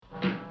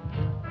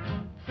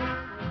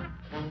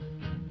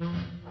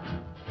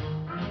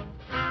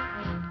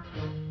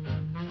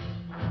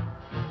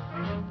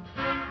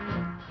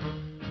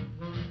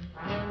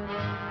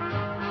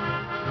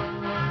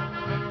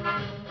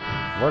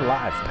We're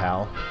live,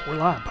 pal. We're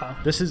live, pal.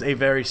 This is a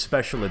very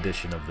special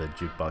edition of the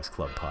Jukebox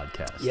Club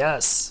podcast.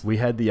 Yes. We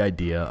had the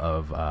idea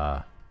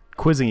of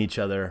quizzing each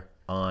other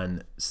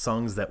on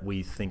songs that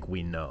we think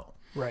we know.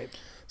 Right.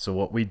 So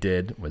what we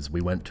did was we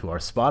went to our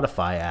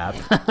Spotify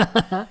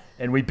app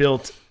and we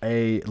built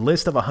a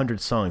list of 100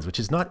 songs, which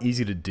is not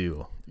easy to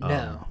do.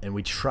 No. And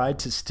we tried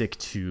to stick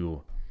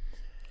to,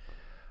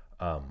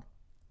 well,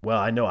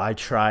 I know I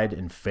tried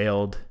and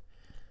failed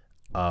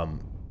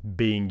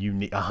being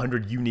unique,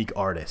 100 unique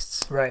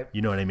artists. Right.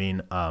 You know what I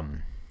mean?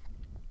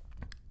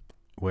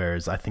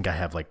 Whereas I think I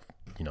have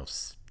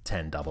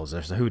 10 doubles.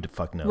 So who the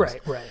fuck knows?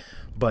 Right.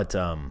 But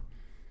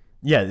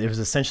yeah, it was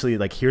essentially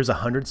like, here's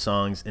 100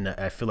 songs, and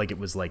I feel like it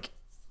was like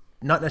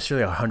not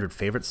necessarily 100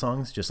 favorite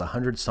songs, just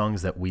 100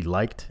 songs that we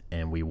liked,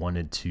 and we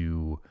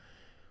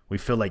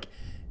feel like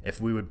if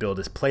we would build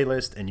this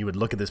playlist and you would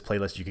look at this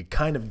playlist, you could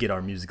kind of get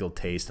our musical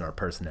taste and our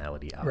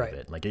personality out of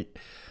it. Like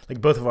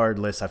both of our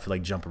lists, I feel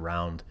like jump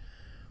around,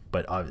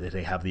 but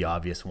they have the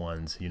obvious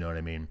ones. You know what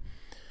I mean?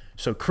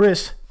 So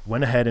Chris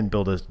went ahead and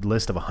built a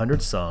list of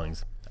 100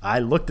 songs. I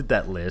looked at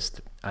that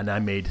list and I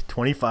made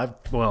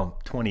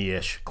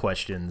 20-ish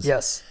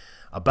questions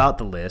about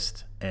the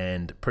list,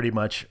 and pretty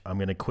much I'm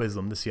going to quiz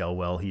him to see how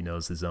well he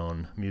knows his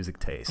own music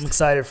taste. I'm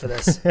excited for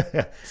this.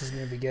 This is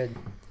going to be good.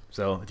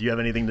 So do you have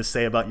anything to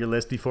say about your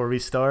list before we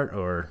start?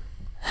 Or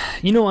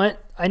you know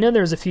what? I know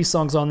there's a few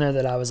songs on there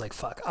that I was like,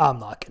 fuck, I'm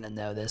not going to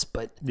know this,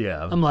 but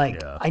I'm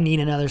like, I need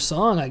another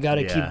song. I got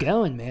to keep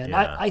going, man.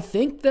 Yeah. I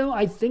think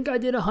I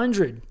did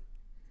 100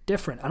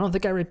 different. I don't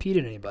think I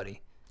repeated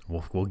anybody.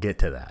 We'll get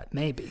to that.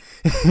 Maybe.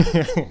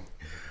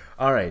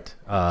 All right.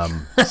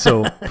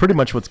 So pretty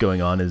much what's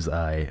going on is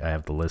I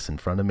have the list in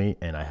front of me,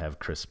 and I have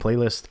Chris'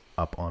 playlist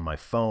up on my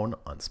phone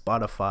on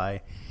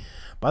Spotify.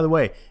 By the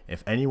way,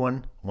 if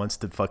anyone wants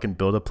to fucking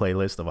build a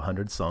playlist of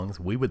 100 songs,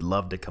 we would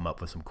love to come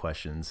up with some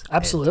questions.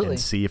 Absolutely. And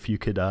see if you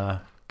could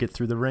get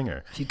through the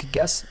ringer. If you could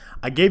guess.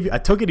 I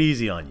took it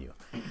easy on you.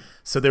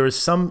 So there was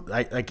some,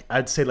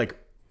 I'd say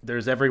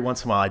there's every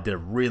once in a while I did a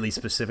really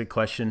specific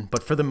question,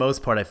 but for the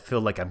most part, I feel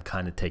like I'm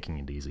kind of taking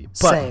it easy.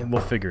 But Same.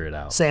 We'll figure it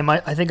out. Same.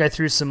 I think I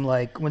threw some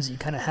ones that you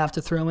kind of have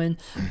to throw in,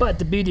 but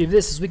the beauty of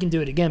this is we can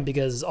do it again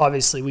because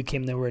obviously we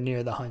came nowhere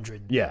near the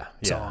 100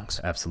 songs.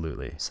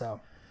 Absolutely.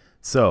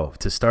 So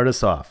to start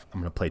us off,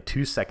 I'm going to play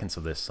 2 seconds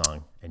of this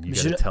song, and you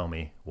got to tell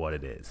me what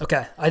it is.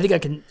 Okay. I think I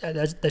can.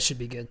 That should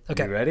be good.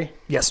 Okay. You ready?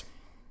 Yes.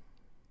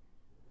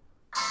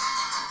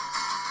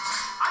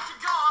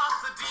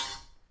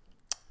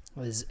 It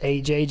was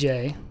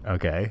AJJ.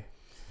 Okay.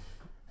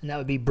 And that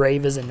would be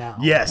Brave as a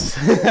Noun. Yes.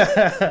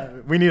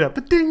 We need a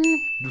ding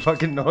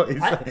fucking noise.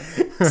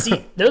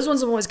 See, those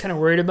ones I'm always kind of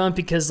worried about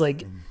because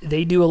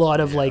they do a lot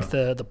of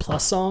the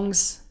plus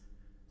songs.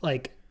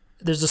 Like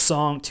there's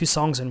two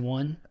songs in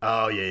one.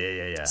 Oh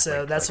yeah.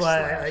 So that's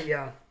why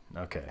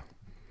Okay.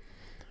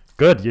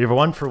 Good. You're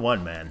 1 for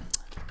 1, man.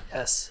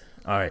 Yes.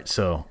 All right.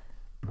 So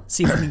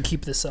see if we can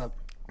keep this up.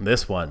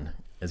 this one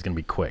is going to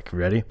be quick.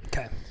 Ready?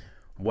 Okay.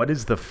 What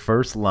is the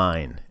first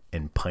line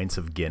in Pints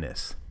of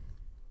Guinness?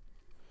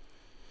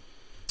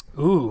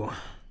 Ooh.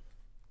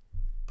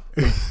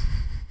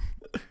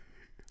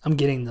 I'm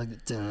getting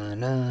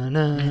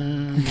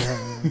da-na-na-na.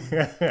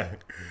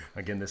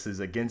 Again, this is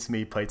Against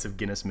Me, Pints of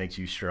Guinness Makes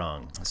You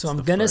Strong. So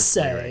I'm going to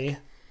say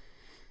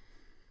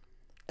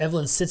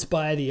Evelyn sits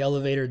by the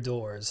elevator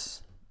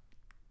doors.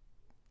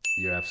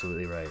 You're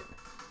absolutely right.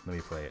 Let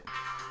me play it.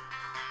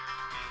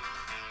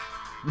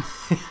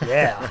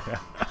 Yeah.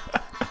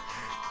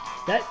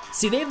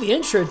 They have the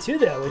intro too,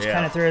 though, which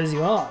kind of throws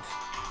you off.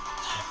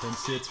 Evelyn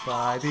sits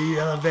by the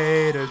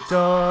elevator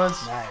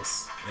doors.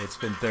 Nice. It's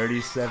been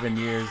 37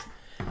 years.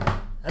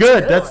 That's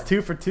Good. That's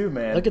 2 for 2,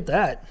 man. Look at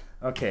that.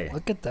 Okay.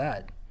 Look at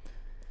that.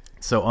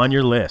 So on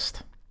your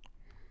list,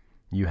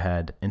 you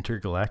had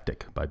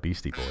Intergalactic by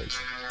Beastie Boys.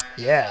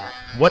 Yeah.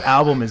 What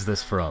album is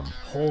this from?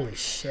 Holy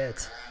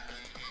shit.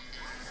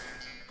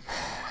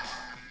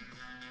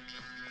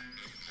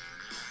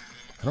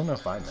 I don't know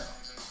if I know.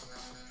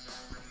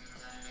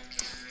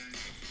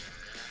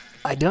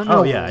 I don't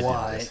know I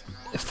why. did this.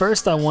 At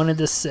first, I wanted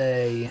to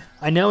say,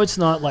 I know it's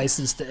not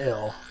Licensed to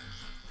Ill.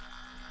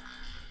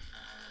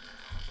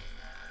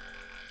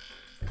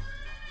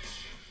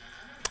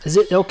 Is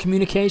it Ill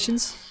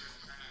Communications?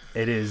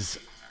 It is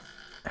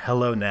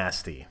Hello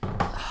Nasty.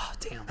 Oh,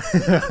 damn.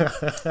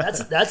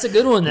 That's a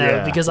good one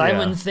though, because I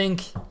wouldn't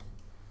think.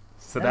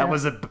 So that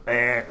was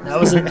That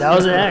was an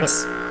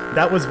X.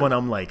 That was when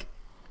I'm like,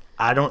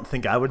 I don't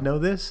think I would know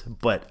this,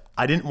 but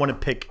I didn't want to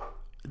pick.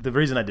 The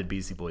reason I did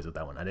Beastie Boys with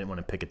that one, I didn't want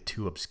to pick it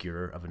too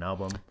obscure of an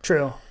album.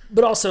 True,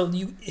 but also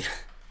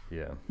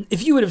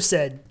if you would have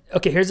said,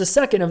 okay, here's a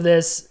second of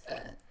this,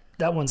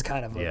 that one's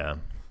kind of All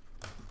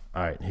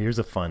right, here's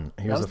a fun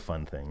thing.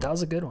 That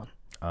was a good one.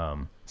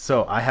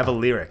 So I have a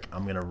lyric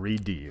I'm gonna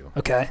read to you.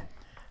 Okay.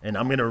 And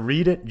I'm gonna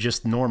read it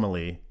just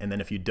normally, and then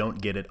if you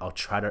don't get it, I'll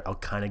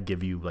kind of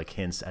give you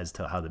hints as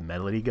to how the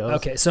melody goes.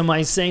 Okay, so am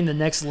I saying the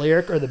next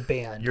lyric or the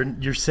band?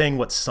 You're saying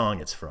what song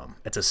it's from.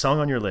 It's a song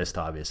on your list,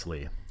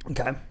 obviously.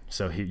 Okay.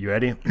 So you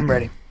ready? I'm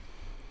ready.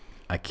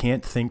 I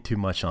can't think too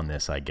much on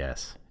this, I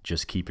guess.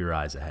 Just keep your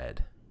eyes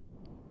ahead.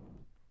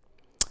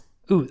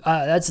 Ooh,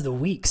 that's the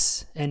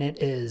Weeks, and it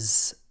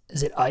is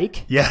it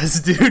Ike?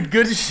 Yes, dude.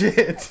 Good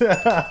shit.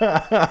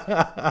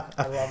 I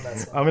love that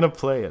song. I'm going to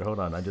play it. Hold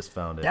on. I just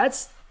found it.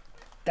 That's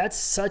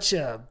such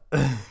a...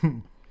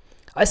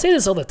 I say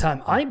this all the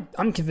time.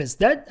 I'm convinced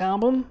that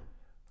album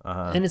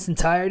in its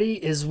entirety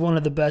is one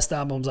of the best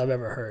albums I've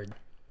ever heard.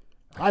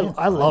 I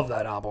love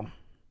that album.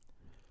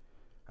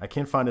 I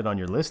can't find it on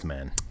your list,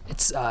 man.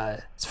 It's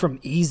from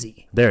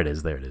Easy. There it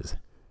is. There it is.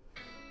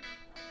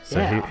 So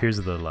Yeah. here's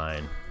the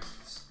line.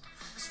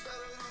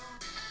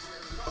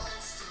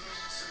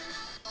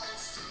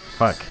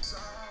 Fuck.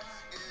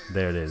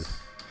 There it is.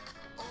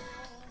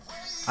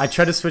 I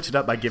tried to switch it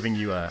up by giving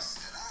you a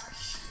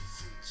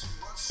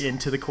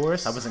into the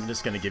chorus. I wasn't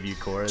just gonna give you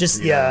chorus.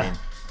 Just you know what I yeah. mean?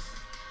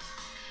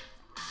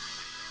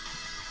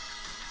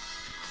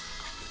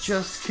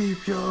 Just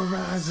keep your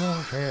eyes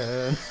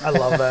open. I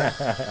love that.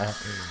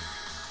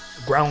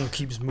 The ground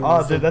keeps moving.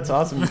 Oh, dude, that's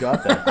awesome. You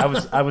got that.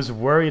 I was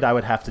worried I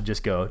would have to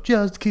just go,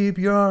 just keep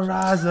your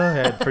eyes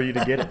ahead for you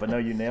to get it, but no,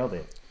 you nailed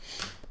it.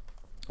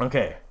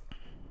 Okay.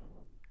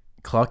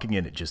 Clocking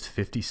in at just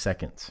 50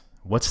 seconds.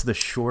 What's the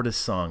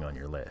shortest song on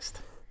your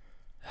list?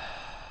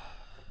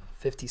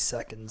 50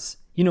 seconds.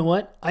 You know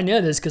what? I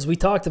know this because we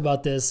talked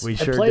about this. We I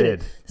sure played did.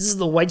 It. This is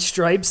the White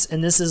Stripes,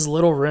 and this is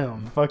Little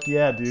Room. Fuck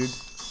yeah, dude.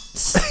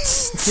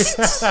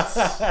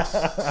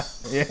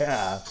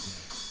 Yeah.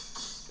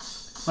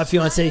 My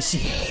fiance, she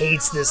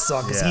hates this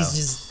song because Yeah. he's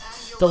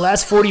just... The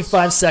last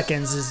 45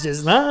 seconds is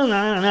just... Na,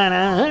 na, na,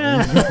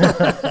 na.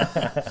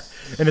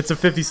 And it's a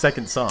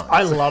 50-second song.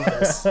 I love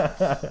this.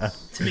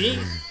 To me,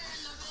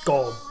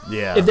 gold.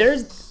 Yeah. If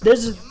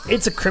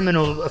it's a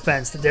criminal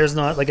offense that there's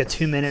not like a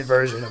 2-minute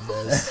version of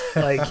this.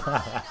 Like,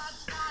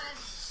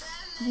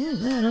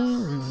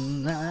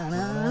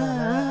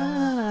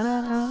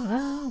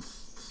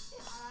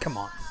 come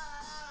on,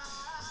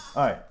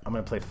 All right, I'm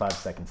going to play 5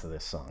 seconds of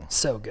this song.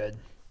 so good.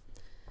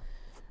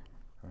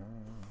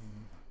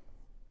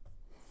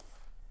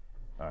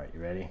 All right, you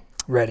ready?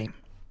 Ready.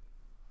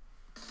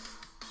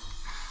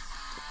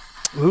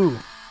 Ooh,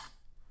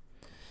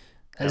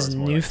 that is was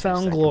more like 2 Newfound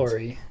seconds.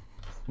 Glory,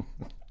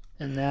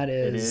 and that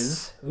is. It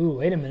is? Ooh,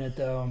 wait a minute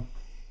though.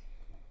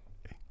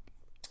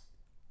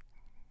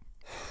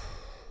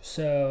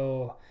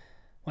 So,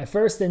 my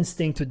first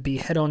instinct would be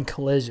Head On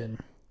Collision.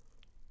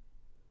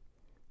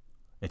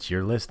 It's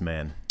your list,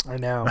 man. I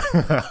know.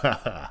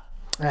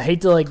 I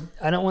hate to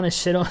I don't want to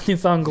shit on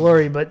Newfound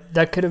Glory, but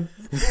that could have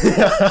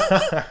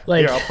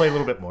Here, I'll play a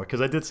little bit more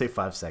because I did say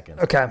 5 seconds.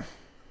 Okay.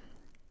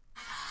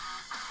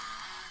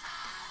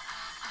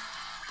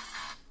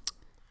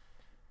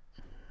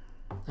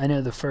 I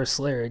know the first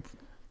lyric.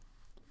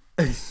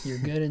 Your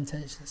good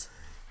intentions.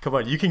 Come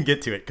on, you can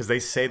get to it because they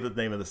say the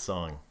name of the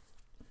song.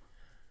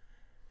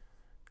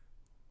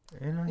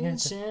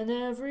 Each and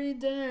every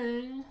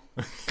day.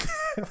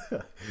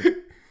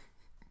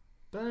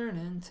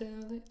 Burning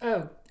till the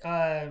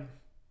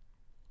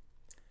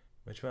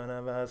Which one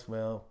of us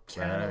will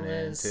burn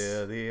Catalyst.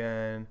 until the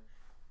end?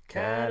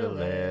 catalyst.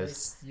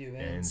 Catalyst You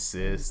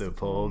insists to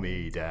pull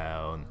me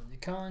down. Your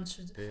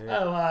conscience.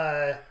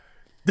 Yeah.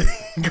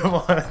 Come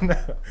on.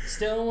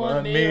 Still Want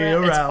want me me around.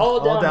 around. It's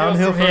all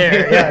downhill from here.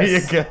 There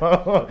Yes. you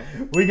go.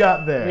 We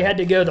got there. We had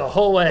to go the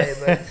whole way,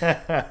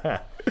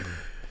 but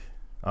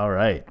All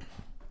right.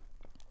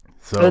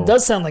 So it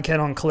does sound like Head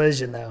On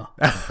Collision, though.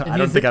 I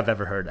don't think I've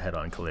ever heard Head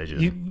On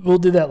Collision. We'll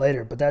do that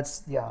later, but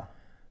that's yeah.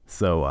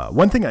 So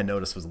one thing I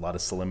noticed was a lot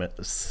of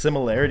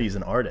similarities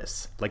in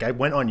artists. Like I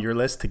went on your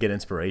list to get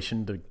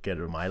inspiration to get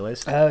to my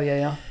list, Oh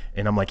yeah.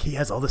 and I'm like, he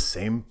has all the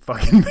same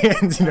fucking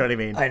bands. You know what I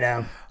mean? I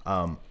know.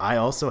 I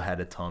also had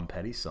a Tom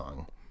Petty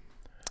song.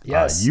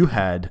 Yes. You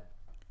had.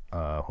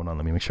 Hold on,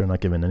 let me make sure I'm not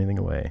giving anything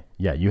away.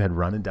 Yeah, you had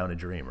 "Running Down a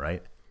Dream,"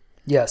 right?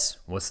 Yes.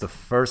 What's the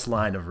first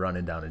line of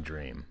 "Running Down a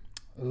Dream"?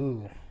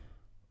 Ooh.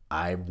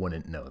 I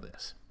wouldn't know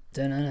this.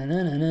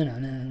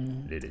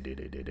 Dun-dun-dun-dun-dun-dun.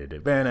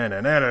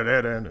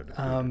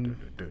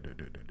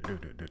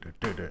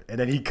 And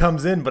then he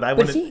comes in, but I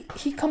But wouldn't.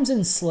 he comes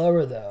in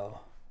slower though,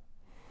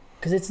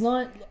 because it's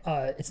not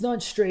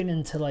straight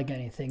into like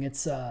anything.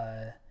 It's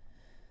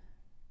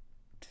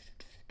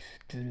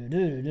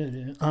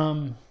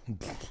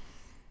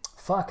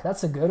fuck,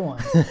 that's a good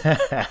one.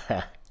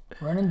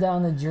 Running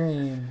Down the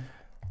Dream.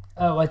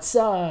 Oh, it's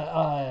Come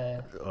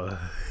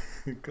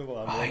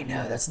on, I man.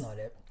 know that's not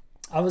it.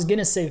 I was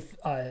gonna say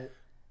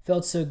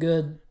felt so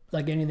good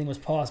like anything was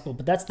possible,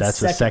 but that's the That's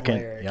the second second.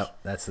 lyric. Yep,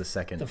 that's the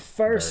second. The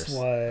first verse.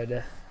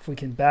 one, if we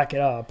can back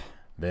it up.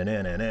 And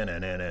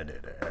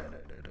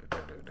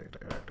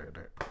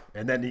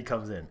then he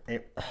comes in.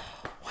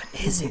 What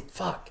is it?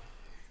 Fuck.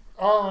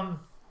 Oh,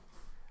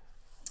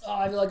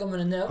 I feel like I'm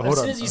gonna know. Hold As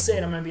soon on. as you say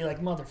it, I'm gonna be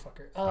like,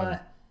 motherfucker.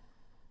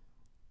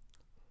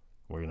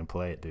 We're gonna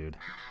play it, dude.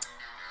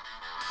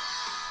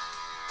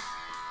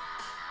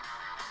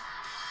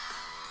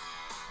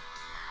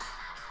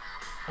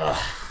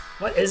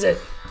 What is it?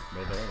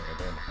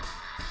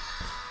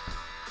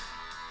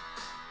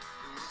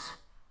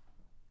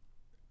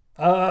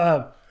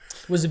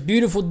 was a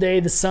beautiful day.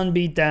 The sun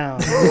beat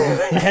down.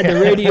 I had the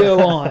radio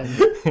on.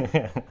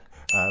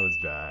 I was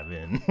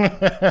driving.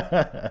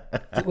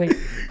 Wait,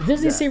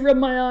 does he say rub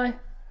my eye?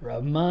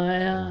 Rub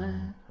my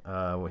eye.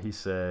 Well, he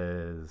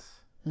says...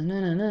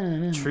 No.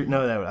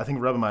 No, I think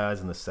rubbing my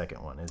eyes in the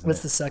second one, isn't it?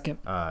 What's the second?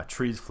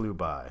 Trees flew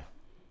by.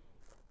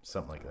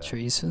 Something like that.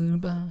 Trees flew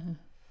by.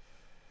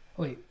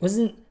 Wait,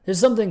 wasn't there's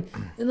something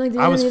like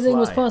I was anything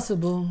was flying.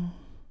 possible?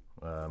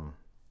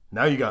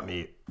 Now you got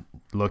me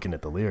looking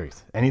at the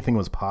lyrics. Anything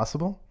was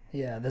possible?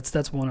 Yeah,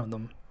 that's one of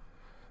them.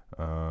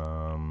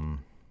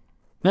 Um,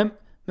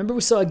 Remember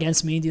we saw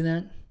Against Me do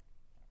that?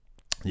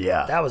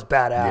 yeah. That was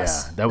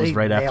badass. Yeah, that was They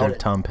right after nailed it.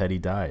 Tom Petty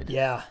died.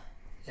 Yeah.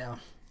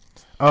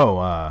 Oh,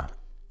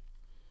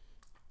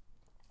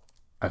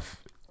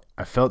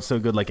 I felt so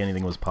good like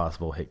anything was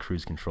possible. Hit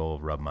cruise control,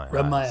 rub my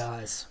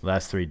eyes.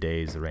 Last 3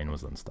 days, the rain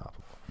was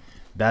unstoppable.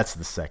 That's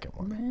the second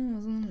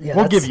one. Yeah,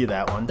 We'll give you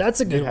that one. That's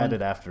a good You had one.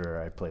 it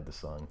after I played the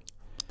song.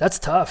 That's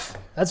tough.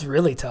 That's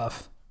really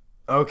tough.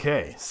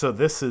 Okay, so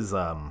this is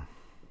I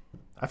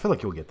feel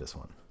like you'll get this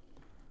one.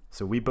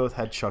 So we both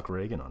had Chuck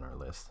Reagan on our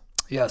list.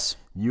 Yes.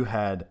 You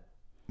had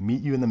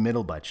Meet You in the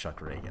Middle by Chuck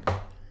Reagan.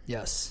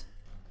 Yes.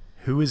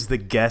 Who is the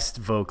guest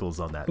vocals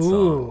on that song?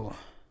 Ooh.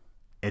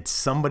 It's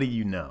somebody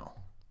you know.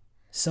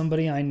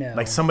 Somebody I know.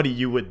 Like somebody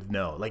you would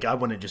know. Like I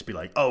wouldn't just be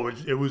like, oh,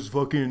 it was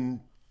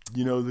fucking,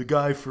 the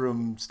guy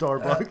from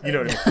Starbucks. You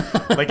know what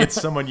I mean? Like it's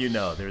someone you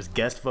know. There's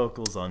guest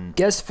vocals on.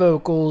 Guest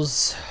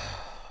vocals.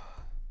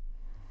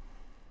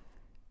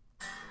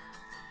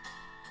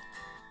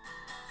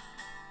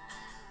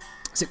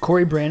 Is it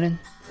Corey Brandon?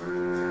 It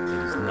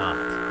is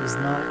not. He's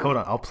not. Hold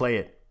on, I'll play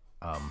it.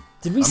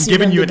 Did we I'm see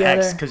giving them you together?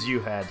 an X because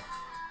you had.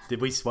 Did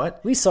we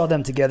what? We saw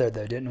them together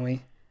though, didn't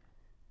we?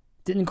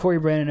 Didn't Corey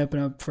Brandon open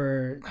up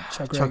for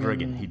Chuck Reagan? Chuck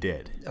Reagan, he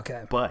did.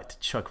 Okay. But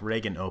Chuck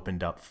Reagan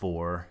opened up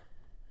for.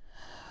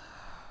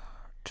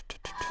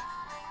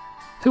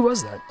 Who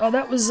was that? Oh,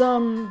 that was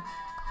I'm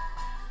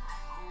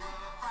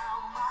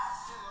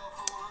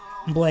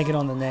blanking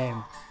on the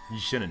name. You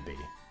shouldn't be.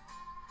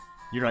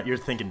 You're not. You're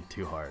thinking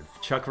too hard.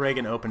 Chuck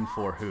Reagan opened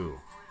for who?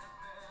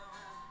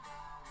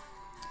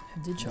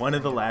 Who did Chuck One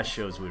of the Reagan? last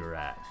shows we were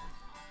at.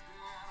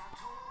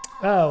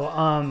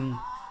 Oh,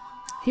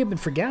 he opened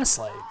for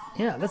Gaslight.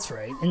 Yeah, that's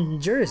right.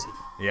 In Jersey.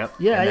 Yep.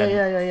 Yeah, And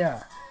then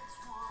yeah.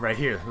 Right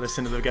here,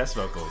 listen to the guest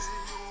vocals.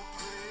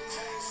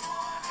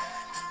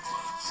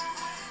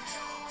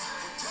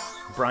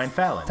 Brian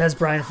Fallon. That's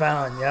Brian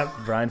Fallon. Yep.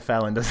 Brian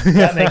Fallon does.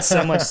 That makes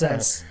so much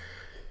sense.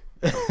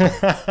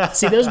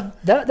 See,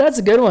 that's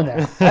a good one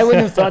there. I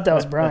wouldn't have thought that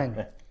was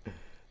Brian.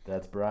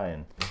 That's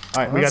Brian.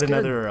 All right, we that's got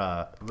good.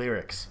 another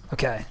lyrics.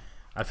 Okay.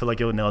 I feel like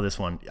you'll nail this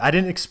one. I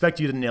didn't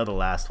expect you to nail the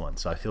last one,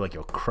 so I feel like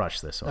you'll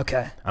crush this one.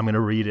 Okay. I'm going to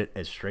read it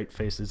as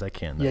straight-faced as I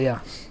can. Though. Yeah.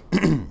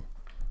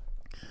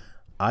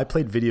 I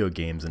played video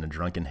games in a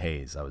drunken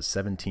haze. I was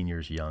 17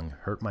 years young,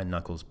 hurt my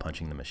knuckles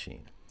punching the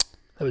machine.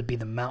 That would be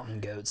the Mountain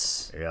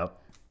Goats. Yep.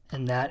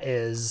 And that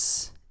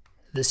is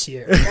this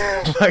year.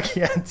 Like,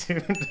 yeah,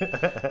 dude.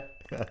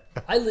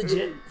 I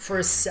legit, for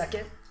a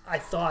second, I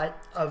thought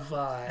of,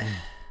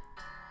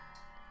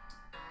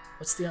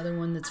 what's the other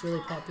one that's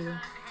really popular?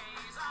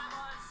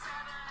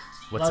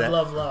 What's that?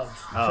 Love.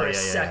 Oh, for yeah, a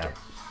second.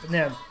 But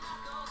no.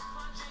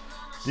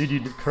 Dude,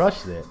 you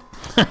crushed it.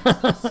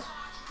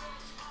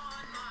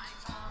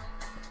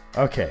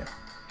 Okay.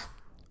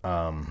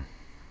 And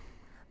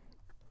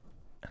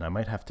I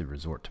might have to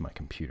resort to my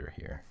computer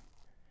here.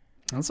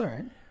 That's all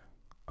right.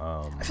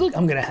 I feel like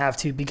I'm going to have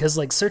to because,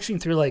 like, searching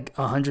through, like,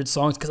 100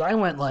 songs, because I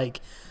went, like,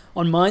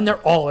 on mine,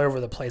 they're all over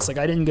the place. Like,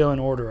 I didn't go in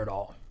order at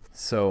all.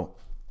 So,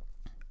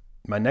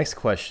 my next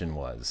question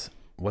was,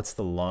 what's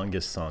the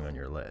longest song on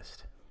your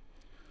list?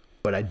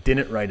 But I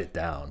didn't write it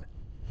down,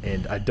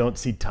 and I don't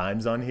see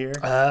times on here,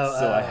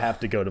 so I have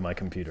to go to my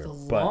computer. The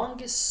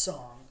longest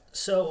song.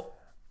 So,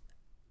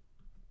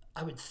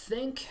 I would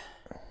think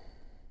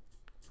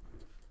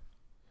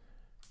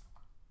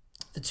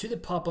the two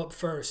that pop up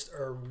first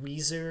are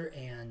Weezer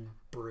and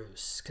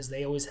Bruce, because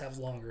they always have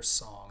longer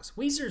songs.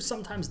 Weezer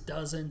sometimes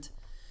doesn't,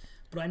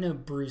 but I know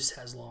Bruce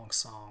has long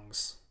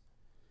songs.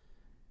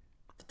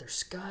 But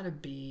there's got to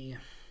be...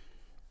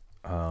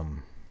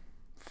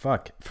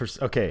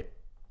 Okay,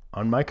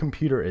 on my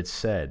computer it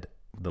said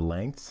the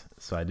lengths,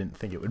 so I didn't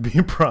think it would be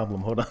a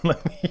problem. Hold on,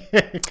 let me...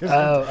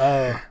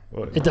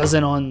 It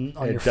doesn't on your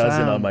phone. It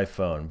doesn't on my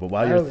phone, but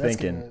while Oh,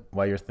 that's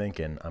you're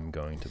thinking, I'm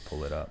going to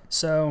pull it up.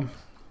 So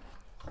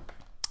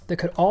there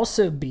could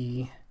also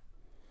be,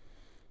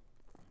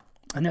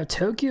 I know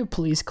Tokyo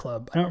Police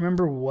Club. I don't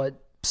remember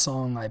what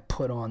song I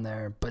put on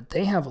there, but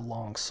they have a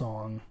long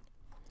song.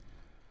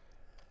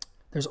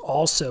 There's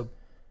also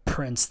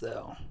Prince,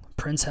 though.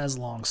 Prince has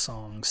long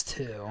songs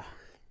too.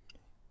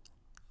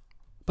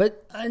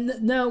 But I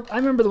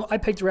remember I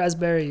picked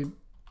Raspberry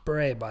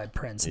Beret by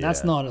Prince, and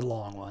that's not a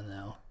long one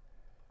though.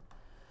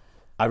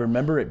 I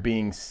remember it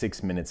being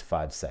 6 minutes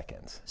 5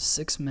 seconds.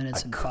 6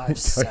 minutes and 5 Tell you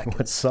seconds.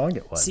 what song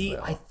it was? See,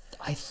 though.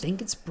 I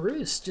think it's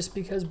Bruce, just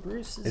because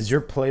Bruce is. Is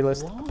your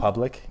playlist long.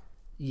 public?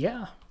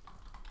 Yeah.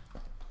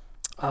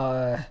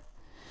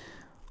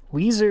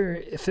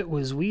 Weezer, if it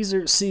was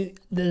Weezer, see,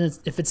 then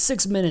if it's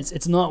 6 minutes,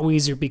 it's not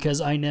Weezer because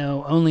I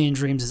know Only in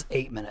Dreams is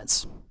 8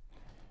 minutes.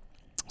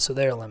 So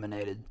they're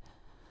eliminated.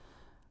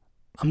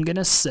 I'm going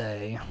to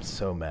say... I'm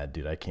so mad,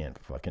 dude. I can't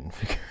fucking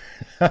figure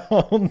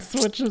out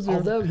switches.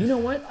 Although, you know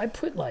what? I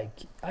put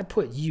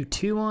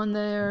U2 on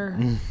there.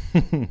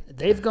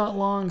 They've got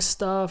long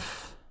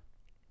stuff.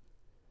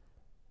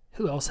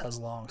 Who else has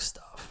long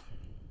stuff?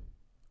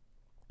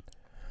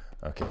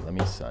 Okay, let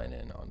me sign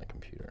in on the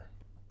computer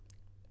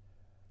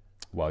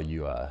while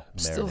you marinate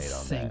Still on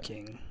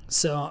thinking.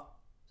 So,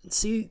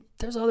 see,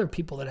 there's other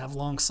people that have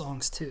long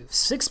songs too.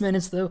 6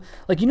 minutes though,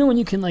 like, you know when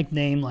you can like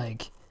name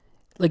like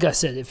I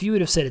said, if you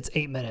would have said it's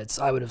 8 minutes,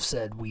 I would have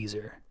said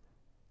Weezer.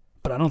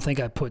 But I don't think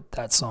I put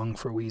that song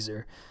for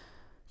Weezer.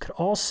 Could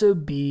also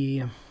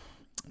be,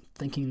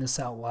 thinking this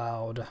out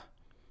loud.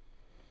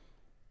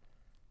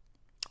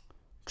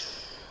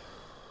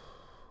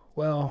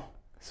 Well.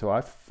 So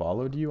I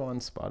followed you on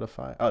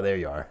Spotify. Oh, there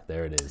you are.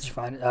 There it is. Did you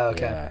find it? Oh,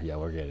 okay. Yeah,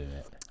 we're getting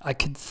it. I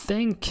could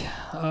think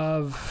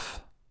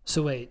of.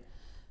 So wait.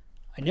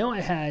 I know I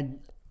had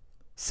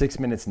 6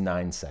 minutes,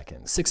 9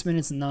 seconds. 6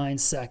 minutes, 9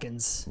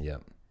 seconds.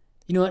 Yep.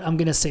 You know what? I'm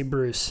going to say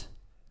Bruce.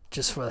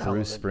 Just for the hell of it.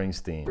 Bruce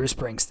Springsteen. Bruce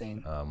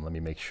Springsteen. Let me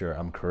make sure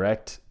I'm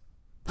correct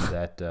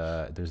that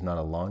there's not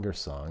a longer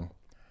song.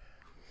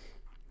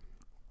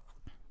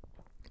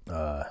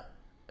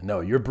 No,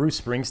 your Bruce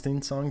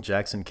Springsteen song,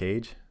 Jackson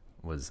Cage,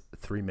 was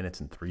 3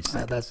 minutes and 3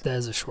 seconds. That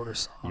is a shorter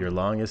song. Your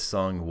longest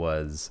song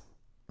was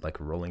like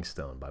Rolling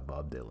Stone by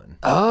Bob Dylan.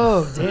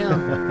 Oh,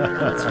 damn.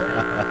 That's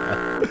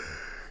right.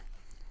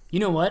 You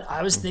know what?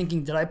 I was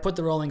thinking, did I put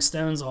the Rolling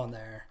Stones on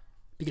there?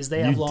 Because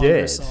they have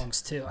longer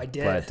songs too. I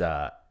did.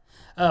 But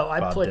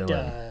I put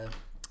the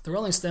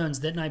Rolling Stones.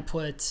 Didn't I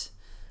put?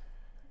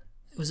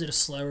 Was it a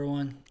slower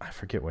one? I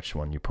forget which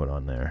one you put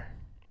on there.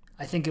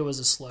 I think it was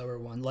a slower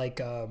one,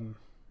 like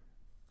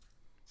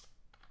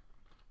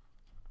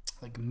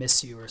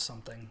 "Miss You" or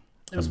something.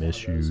 I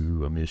miss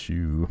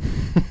you.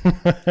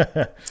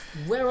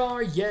 Where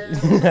are you?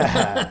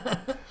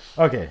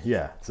 Okay,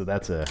 yeah. So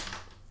that's a.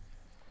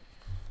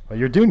 Well,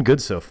 you're doing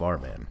good so far,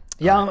 man.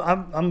 Yeah,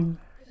 I'm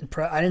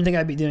I didn't think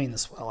I'd be doing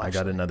this well. Actually.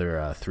 I got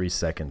another 3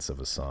 seconds of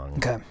a song.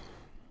 Okay.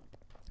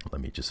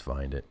 Let me just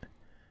find it.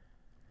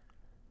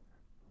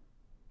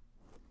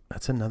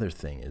 That's another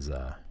thing is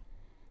I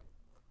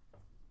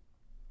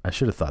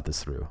should have thought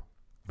this through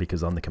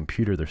because on the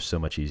computer they're so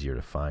much easier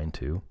to find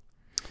too.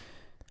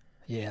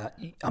 Yeah,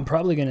 I'm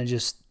probably gonna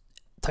just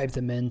type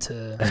them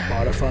into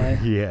Spotify.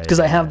 Yeah, because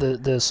I have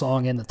the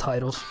song and the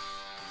titles.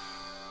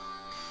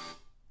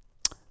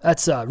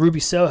 That's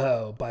Ruby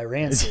Soho by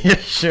Rancid.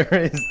 It sure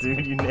is,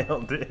 dude. You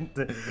nailed it.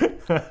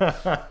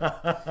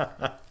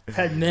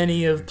 Had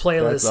many of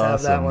playlists That's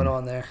have that awesome. one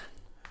on there.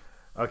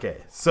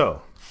 Okay,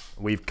 so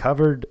we've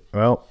talked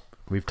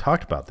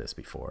about this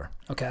before.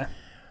 Okay.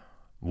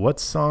 What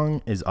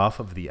song is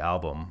off of the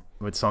album?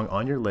 What song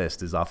on your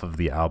list is off of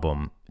the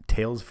album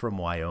Tales from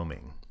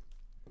Wyoming?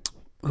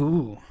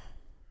 Ooh.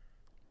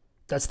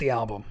 That's the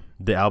album.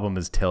 The album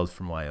is Tales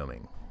from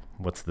Wyoming.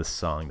 What's the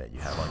song that you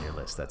have on your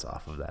list that's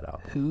off of that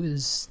album? Who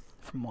is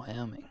from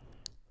Wyoming?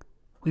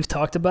 We've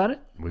talked about it?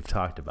 We've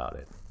talked about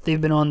it.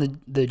 They've been on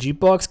the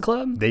Jukebox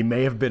Club? They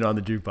may have been on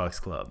the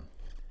Jukebox Club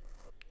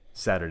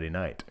Saturday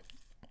night.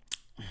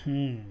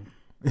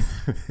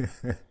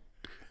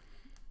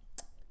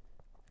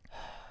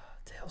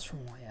 Tales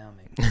from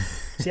Wyoming.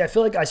 See, I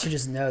feel like I should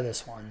just know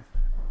this one.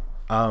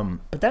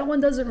 But that one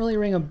doesn't really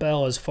ring a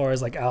bell as far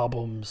as like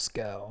albums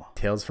go.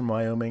 Tales from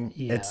Wyoming.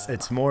 Yeah.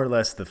 It's more or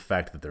less the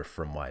fact that they're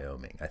from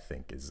Wyoming. I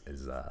think is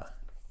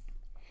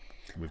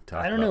we've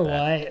talked. I don't know about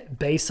why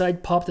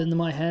Bayside popped into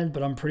my head,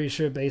 but I'm pretty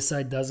sure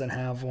Bayside doesn't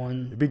have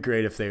one. It'd be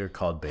great if they were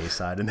called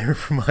Bayside and they were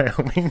from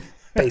Wyoming.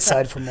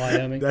 Bayside from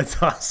Wyoming. That's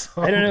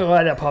awesome. I don't know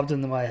why that popped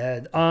into my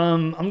head.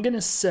 I'm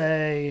gonna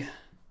say.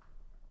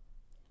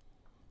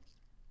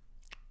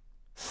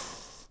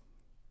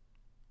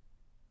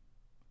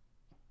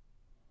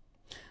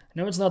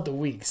 No, it's not the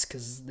Weeks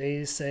because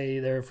they say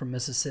they're from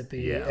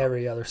Mississippi.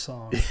 Every other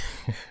song.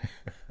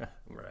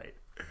 Right.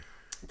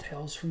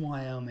 Tales from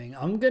Wyoming.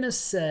 I'm gonna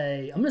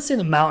say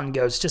the Mountain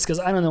Goats just because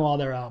I don't know all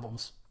their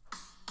albums.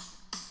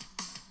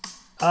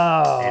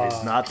 Oh, It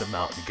is not the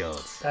Mountain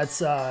Goats. that's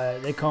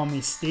They Call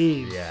Me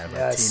Steve. Yeah, but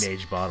Yes.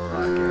 Teenage Bottle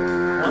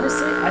Rocket.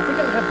 Honestly, I think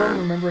I would have problem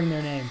remembering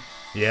their name.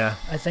 Yeah.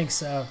 I think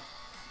so.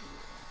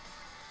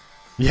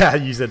 Yeah,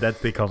 you said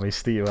that They Call Me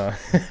Steve.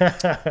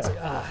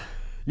 Huh?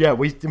 Yeah,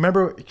 we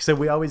remember. So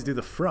we always do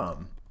the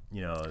from.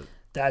 You know,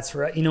 That's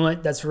right. You know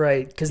what? That's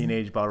right. Because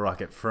Teenage Bottle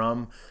Rocket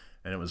from,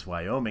 and it was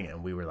Wyoming,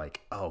 and we were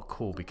like, oh,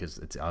 cool, because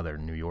it's either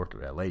New York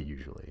or LA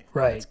usually.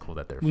 Right. And it's cool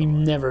that they're. we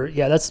from never.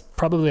 Yeah, that's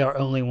probably our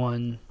only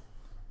one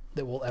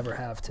that we'll ever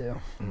have to.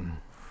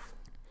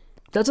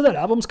 That's what that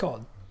album's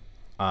called.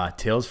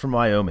 Tales from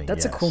Wyoming.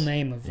 That's yes. a cool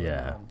name of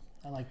Yeah.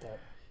 I like that.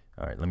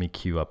 All right, let me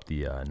cue up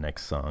the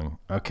next song.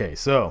 Okay,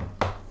 so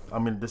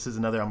I'm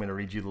gonna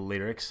read you the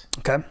lyrics.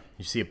 Okay.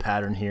 You see a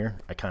pattern here.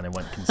 I kind of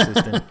went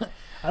consistent.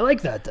 I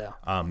like that though.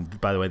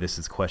 By the way, this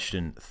is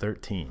question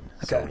 13.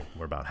 So Okay.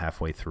 we're about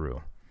halfway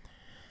through.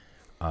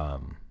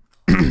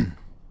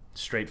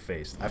 Straight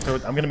faced.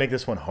 I'm gonna make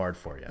this one hard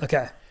for you.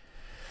 Okay.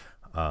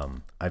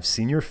 I've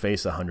seen your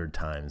face 100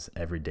 times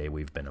every day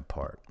we've been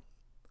apart.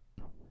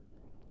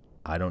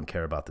 I don't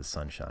care about the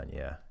sunshine.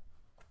 Yeah.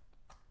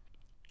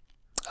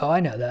 Oh, I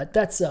know that.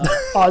 That's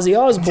Ozzy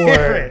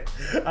Osbourne.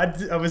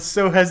 I was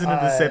so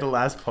hesitant to say the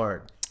last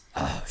part.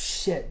 Oh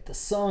shit! The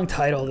song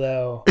title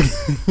though.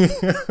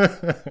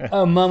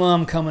 Oh, Mama,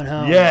 I'm Coming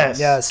Home. Yes.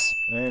 Yes.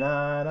 And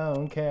I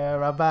don't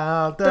care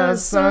about the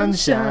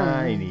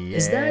sunshine. Yeah.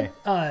 Is that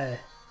I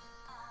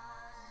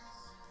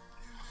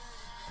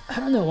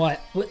don't know why.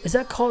 What is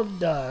that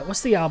called?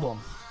 What's the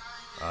album?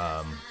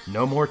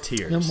 No More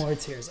Tears? No More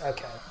Tears.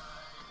 Okay.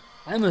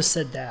 I almost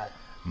said that.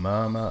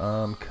 Mama,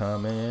 I'm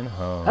coming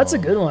home. That's a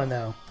good one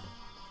though.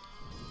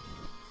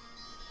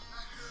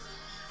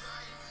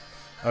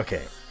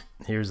 Okay.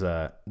 Here's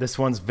this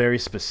one's very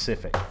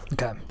specific.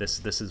 Okay.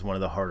 This is one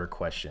of the harder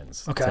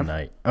questions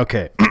tonight.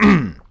 Okay.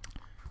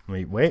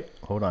 Wait,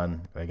 hold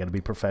on. I got to be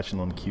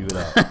professional and cue it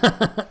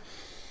up.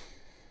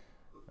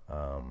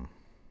 All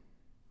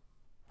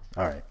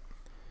right.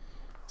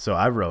 So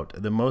I wrote,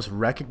 the most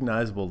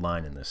recognizable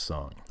line in this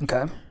song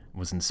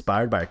was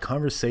inspired by a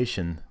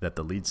conversation that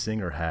the lead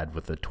singer had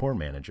with the tour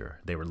manager.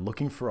 They were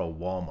looking for a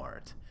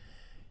Walmart.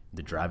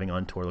 They're driving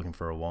on tour looking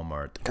for a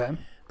Walmart. Okay.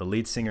 The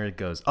lead singer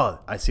goes, "Oh,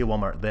 I see a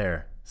Walmart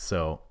there."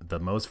 So the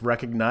most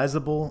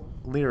recognizable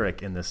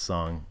lyric in this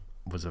song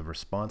was a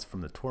response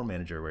from the tour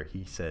manager where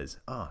he says,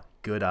 "Oh,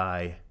 good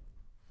eye."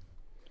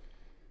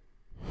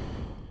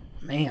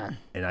 Man.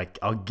 And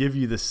I'll give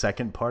you the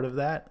second part of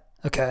that.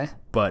 Okay.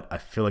 But I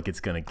feel like it's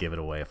going to give it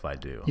away if I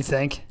do. You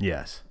think?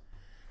 Yes.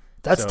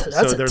 That's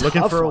so they're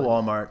looking for one. a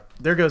Walmart.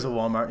 There goes a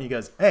Walmart. And he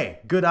goes, "Hey,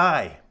 good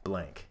eye,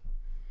 blank."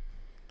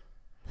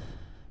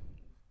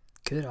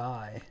 Good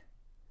eye.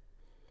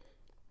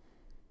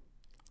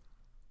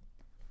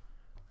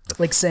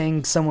 Like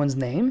saying someone's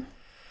name?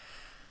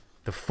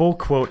 The full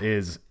quote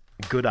is,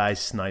 "Good eye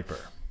sniper."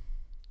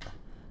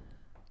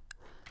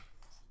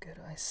 Good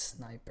eye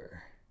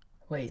sniper.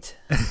 Wait.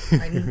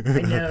 I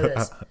know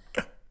this.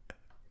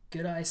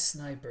 Good eye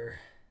sniper.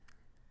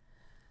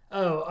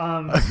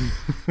 Oh,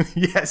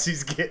 yes,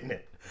 he's getting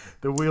it.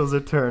 The wheels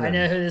are turning. I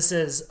know who this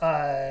is.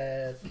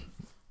 Coheed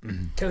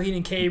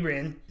and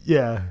Cambria.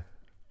 Yeah.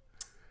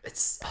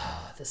 It's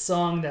the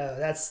song though.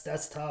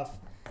 That's tough.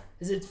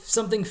 Is it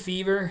something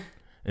Fever?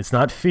 It's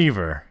not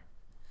Fever.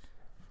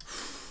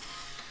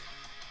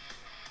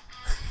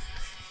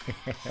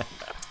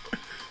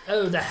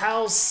 Oh, The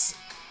House.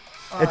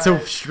 It's a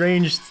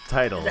strange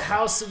title. The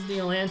House of the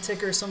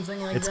Atlantic or something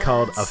like that. It's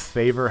called A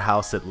Favor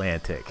House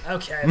Atlantic.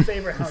 Okay,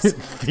 Favor House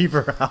Atlantic.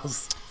 Fever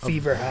House.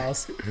 Fever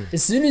House.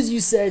 As soon as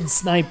you said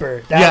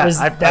sniper, that was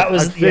I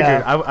figured.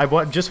 yeah.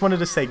 I just wanted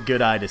to say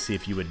good eye to see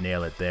if you would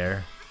nail it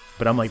there.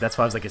 But I'm like, that's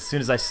why I was like, as soon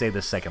as I say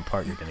the second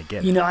part, you're going to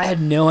get it. You know, I had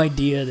no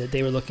idea that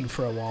they were looking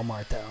for a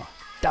Walmart, though.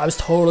 I was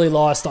totally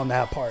lost on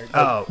that part.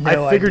 Like,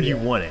 no I figured idea.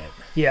 you wouldn't.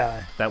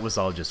 Yeah. That was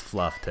all just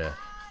fluff to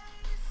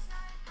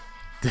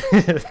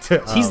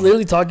He's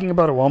literally talking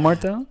about a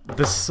Walmart, though?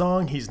 The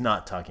song, he's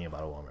not talking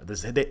about a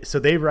Walmart. So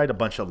they write a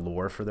bunch of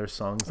lore for their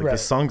songs. Like, right. The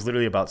song's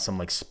literally about some,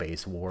 like,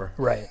 space war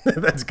right.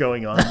 that's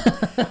going on.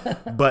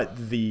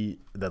 But the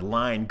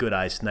line, "Good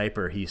eye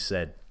sniper," he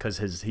said,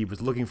 because he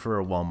was looking for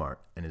a Walmart,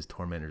 and his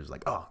tour manager's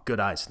like, "Oh, good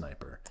eye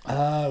sniper."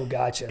 Oh,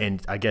 gotcha.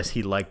 And I guess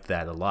he liked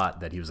that a lot,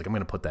 that he was like, "I'm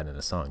going to put that in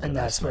a song." And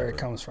that's where it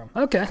comes from.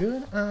 Okay.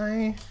 Good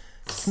eye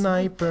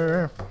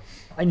sniper.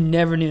 I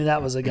never knew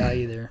that was a guy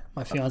either.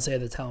 My fiance had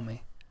to tell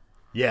me.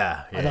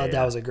 Yeah. I thought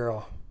that was a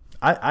girl.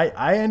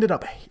 I ended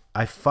up,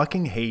 I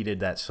fucking hated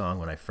that song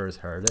when I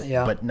first heard it.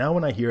 Yeah. But now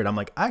when I hear it, I'm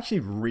like, I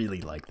actually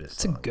really like this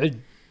song. It's a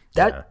good,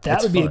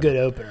 that would be a good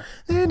opener.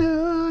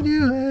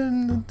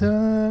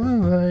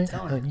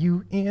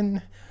 You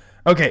in.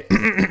 Okay.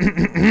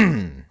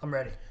 I'm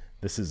ready.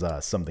 This is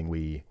something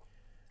we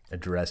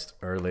addressed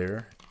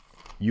earlier.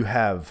 You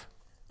have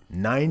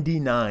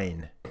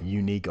 99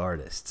 unique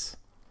artists.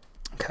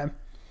 Okay.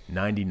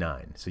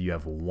 99. So you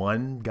have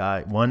one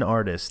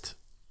artist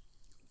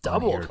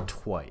doubled on here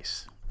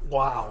twice.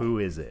 Wow. Who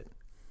is it?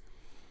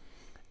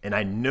 And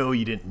I know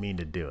you didn't mean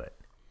to do it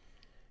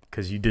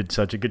because you did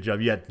such a good job.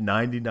 You had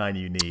 99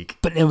 unique.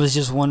 But it was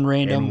just one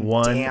random. And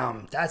one,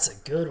 damn, that's a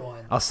good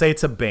one. I'll say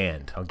it's a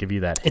band. I'll give you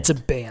that hint. It's a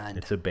band.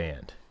 It's a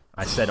band.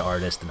 I said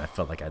artist and I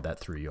felt like that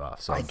threw you off.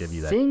 So I'll give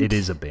you that. think It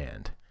is a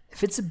band.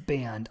 If it's a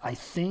band, I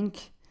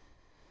think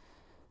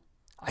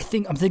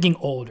I'm thinking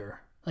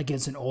older. Like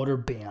it's an older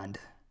band.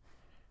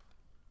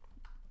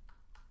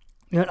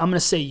 You know what? I'm going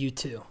to say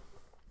U2.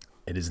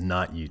 It is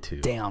not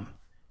U2. Damn.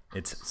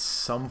 It's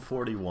Sum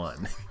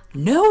 41.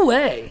 No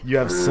way. You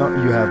have Still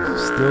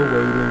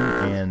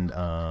Waiting and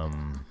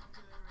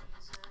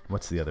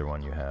what's the other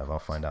one you have? I'll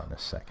find out in a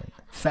second.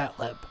 Fat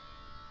Lip.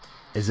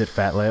 Is it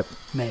Fat Lip?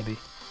 Maybe.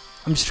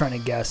 I'm just trying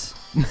to guess.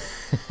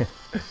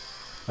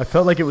 I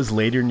felt like it was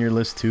later in your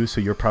list too,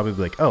 so you're probably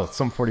like, "Oh,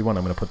 Sum 41,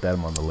 I'm going to put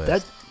them on the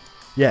list."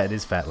 Yeah, it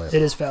is Fat Lip.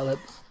 It is Fat Lip.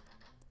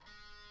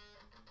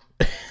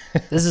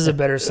 This is a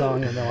better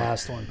song than the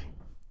last one.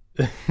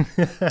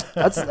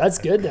 That's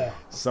good though.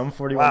 Some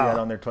 41 Wow. got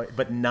on there twice,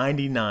 but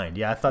 99.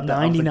 Yeah, I thought that.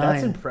 I was like, 99.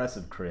 that's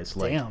impressive, Chris.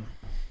 Like, Damn.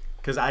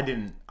 because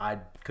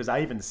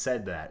I even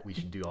said that we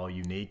should do all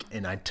unique,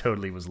 and I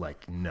totally was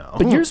like, no.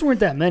 But yours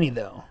weren't that many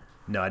though.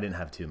 No, I didn't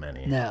have too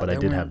many. No, but I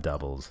there did weren't. have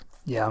doubles.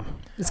 Yeah,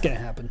 it's gonna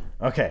happen.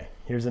 Okay,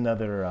 here's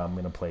another. I'm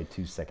gonna play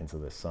 2 seconds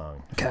of this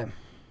song. Okay.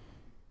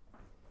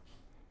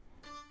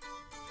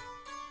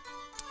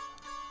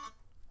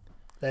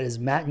 That is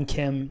Matt and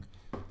Kim.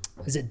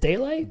 Is it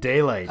Daylight?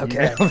 Daylight. You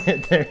Okay. nailed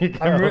it. There you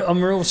go.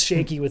 I'm real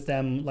shaky with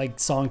them, like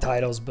song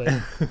titles, but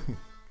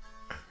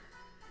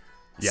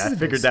Yeah, I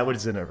figured that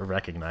was in a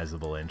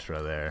recognizable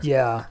intro there.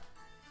 yeah.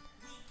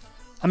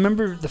 I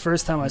remember the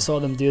first time I saw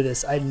them do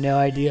this, I had no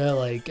idea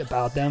like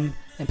about them,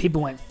 and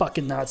people went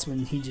fucking nuts when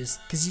because he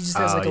just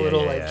has Oh, like a yeah,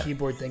 little yeah, like yeah.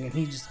 keyboard thing, and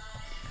he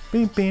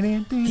He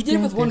did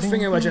it with one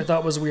finger, which I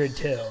thought was weird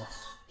too.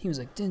 He was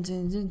like dun,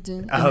 dun, dun, dun,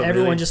 and Oh,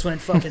 everyone really? just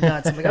went fucking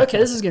nuts. I'm like, okay,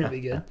 this is gonna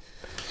be good.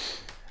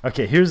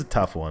 Okay, here's a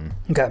tough one.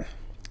 Okay,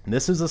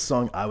 This is a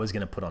song I was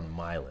gonna put on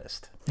my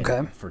list. And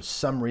Okay. For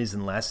some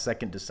reason, last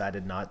second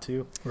decided not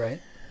to.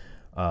 right?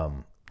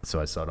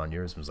 So I saw it on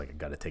yours and was like, I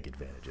got to take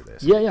advantage of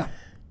this. Yeah.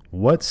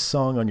 What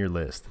song on your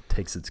list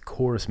takes its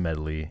chorus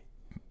melody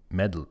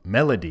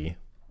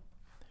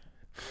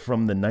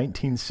from the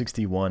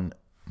 1961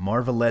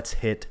 Marvelettes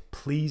hit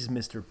 "Please,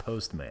 Mr.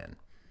 Postman"?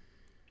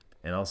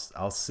 And I'll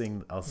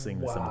sing some of the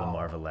Wow.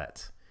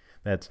 Marvelettes.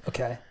 That's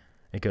Okay.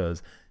 it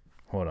goes.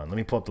 Hold on, let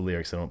me pull up the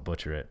lyrics so I don't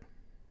butcher it.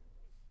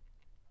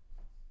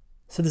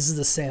 So this is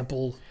a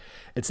sample.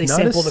 It's They not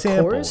sample a the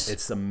sample. chorus?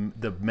 It's the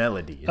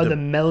melody. Oh, the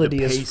melody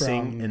the is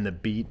pacing from- and the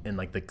beat and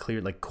like the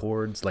clear like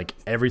chords, like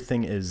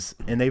everything is.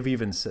 And they've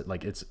even said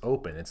like it's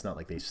open. It's not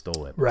like they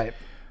stole it. Right.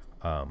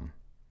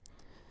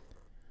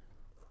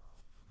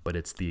 But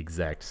it's the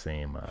exact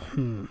same.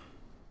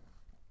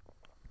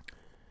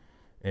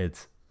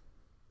 It's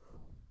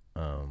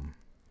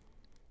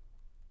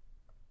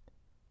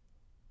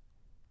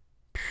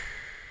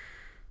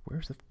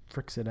where's the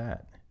frick's it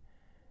at?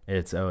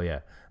 It's oh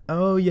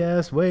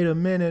yes, wait a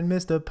minute,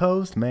 Mr.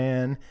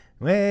 Postman.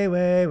 Wait,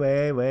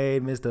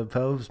 Mr.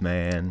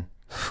 Postman.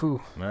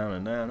 Phew.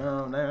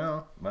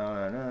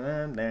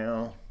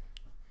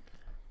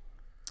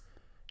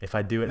 If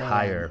I do it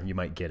higher, you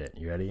might get it.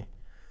 You ready?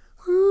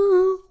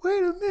 Ooh,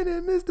 wait a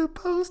minute, Mr.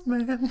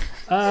 Postman.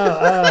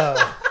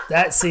 Oh.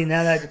 That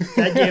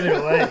gave it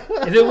away.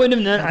 If it wouldn't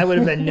have known, I would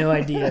have had no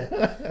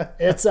idea.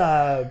 It's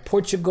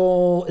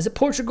Portugal. Is it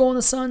Portugal and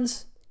the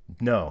Sons?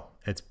 No,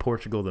 it's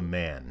Portugal the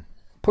Man.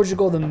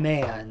 Portugal the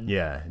Man.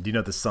 Yeah. Do you know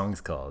what the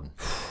song's called?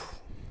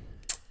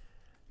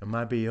 I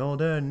might be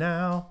older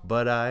now,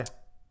 but I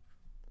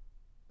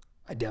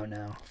don't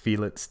know.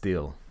 feel it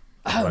still.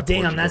 Oh, By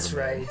damn, Portugal that's the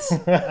Man.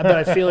 right. But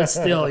I feel it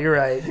still. You're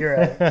right.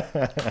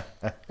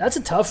 That's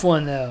a tough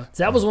one, though.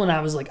 That was one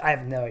I was like, I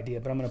have no idea,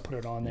 but I'm going to put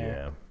it on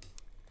there.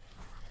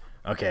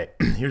 Yeah. Okay,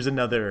 here's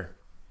another.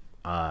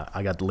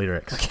 I got the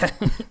lyrics. Okay.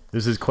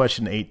 This is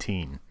question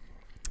 18.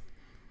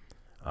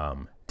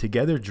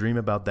 Together dream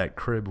about that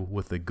crib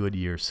with the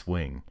Goodyear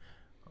swing.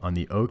 On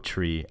the oak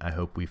tree, I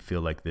hope we feel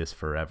like this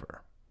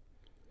forever.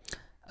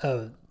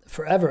 Oh,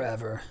 Forever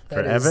Ever.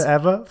 That Forever, is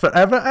ever?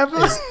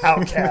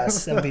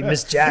 Outcast. That would be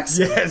Miss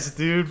Jackson. Yes,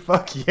 dude.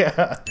 Fuck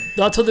yeah.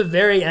 Not till the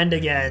very end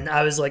again.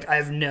 I was like, I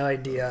have no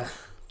idea.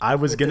 I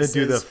was going to this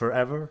do the is.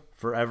 forever,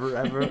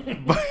 ever,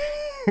 but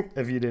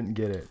if you didn't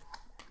get it.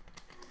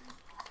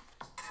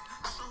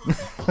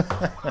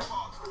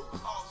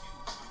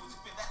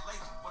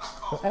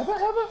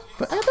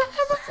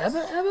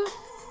 Ever?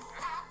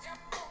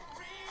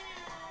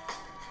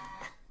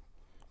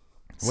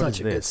 What Such is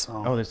a good this?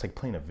 song. Oh, there's like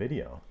playing a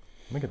video.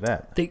 Look at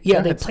that. They Go play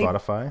ahead,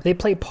 Spotify. They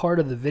play part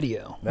of the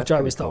video, That's which I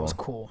always pretty thought was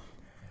cool.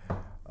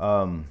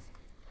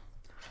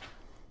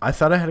 I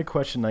thought I had a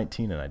question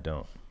 19 and I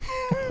don't.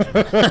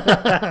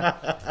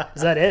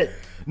 Is that it?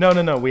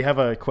 No. We have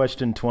a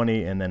question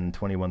 20 and then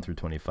 21 through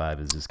 25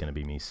 is just going to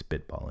be me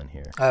spitballing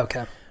here.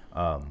 Okay.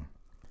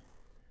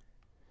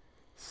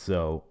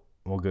 So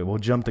we'll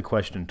jump to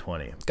question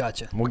 20.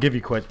 Gotcha. We'll give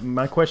you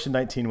my question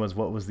 19 was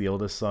what was the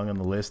oldest song on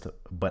the list,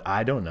 but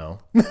I don't know.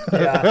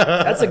 Yeah,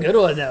 that's a good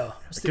one though.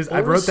 Because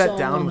I wrote that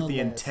down with the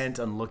intent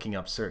on looking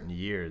up certain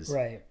years.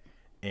 Right.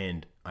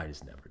 And I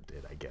just never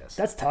did, I guess.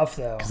 That's tough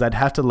though. Because I'd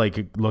have to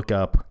like look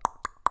up,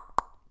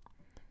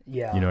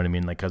 Yeah. you know what I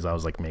mean? Like, because I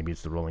was like, maybe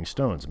it's the Rolling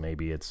Stones,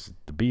 maybe it's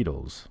the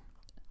Beatles.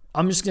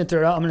 I'm just gonna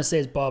throw it out. I'm gonna say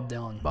it's Bob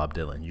Dylan. Bob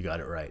Dylan, you got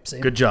it right. See?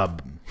 Good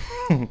job.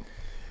 All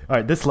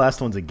right, this last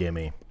one's a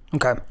gimme.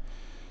 Okay.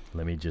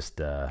 Let me just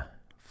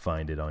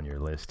find it on your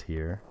list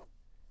here.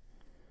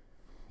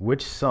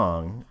 Which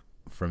song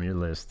from your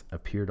list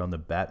appeared on the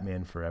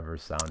Batman Forever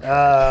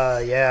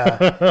soundtrack?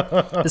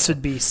 Yeah. This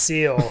would be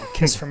Seal,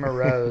 Kiss from a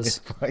Rose.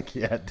 Fuck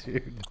yeah,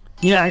 dude.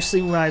 You know,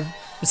 actually, when I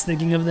was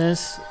thinking of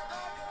this,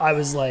 I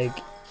was like,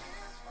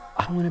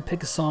 I want to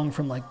pick a song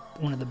from like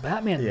one of the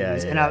Batman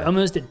movies, and I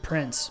almost did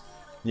Prince.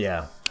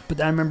 Yeah. But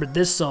then I remembered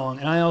this song,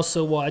 and I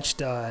also watched.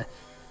 Have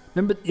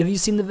you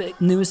seen the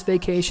newest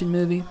Vacation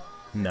movie?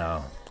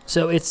 No.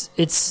 So it's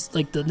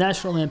like the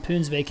National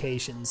Lampoon's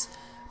Vacations,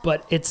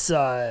 but it's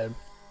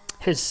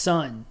his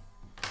son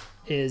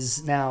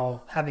is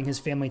now having his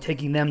family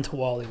taking them to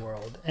Wally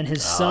World, and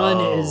his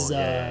son is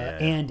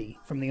Andy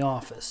from The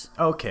Office.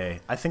 Okay,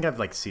 I think I've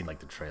like seen like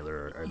the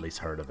trailer or at least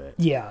heard of it.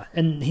 Yeah,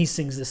 and he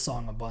sings this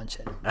song a bunch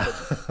in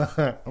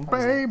it.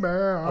 Baby,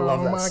 I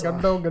love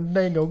that song.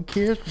 They go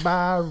kissed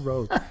by a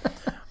rose.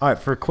 All right,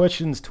 for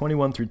questions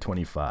 21 through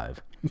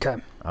 25, Okay.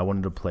 I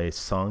wanted to play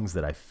songs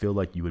that I feel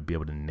like you would be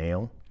able to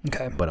nail,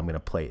 Okay. but I'm going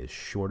to play as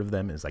short of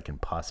them as I can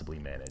possibly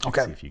manage.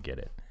 Okay. See if you get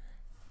it.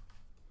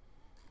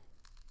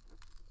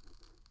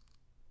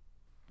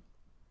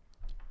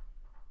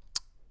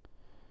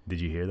 Did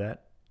you hear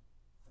that?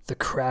 The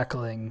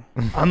crackling.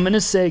 I'm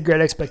gonna say Great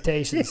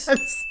Expectations.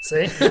 Yes. See,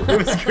 It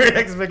was Great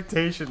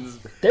Expectations.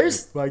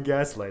 there's My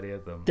Gaslight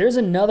Anthem. there's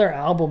another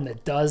album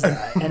that does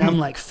that, and I'm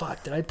like,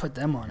 fuck, did I put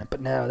them on it?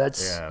 But no,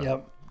 that's Yeah.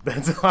 yep.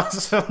 That's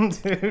awesome,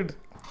 dude.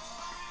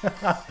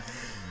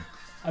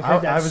 I've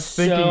heard that I was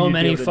thinking so you'd be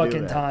many able to do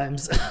fucking that.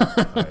 times.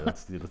 All right,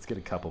 let's get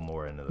a couple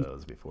more into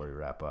those before we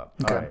wrap up.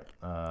 Okay.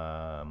 All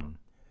right.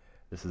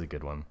 This is a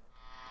good one.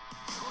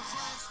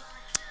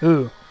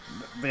 Ooh,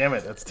 Damn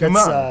it, that's too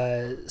that's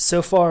much.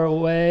 So Far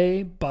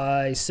Away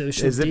by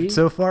Social Is D. it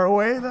so far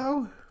away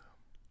though?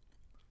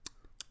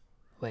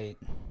 Wait,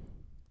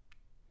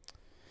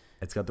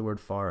 It's got the word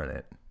 "far" in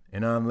it,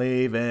 and I'm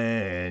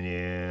leaving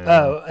you.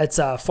 oh, it's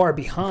Far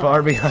Behind.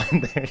 Far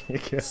behind. There you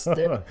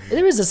go.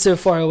 There is a So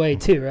Far Away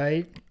too,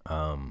 right?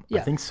 I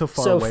think so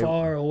far So away.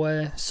 far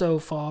away, so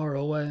far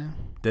away.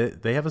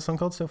 They have a song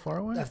called "So Far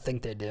Away." I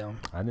think they do.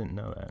 I didn't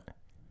know that.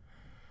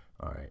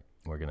 All right,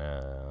 we're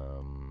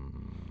gonna.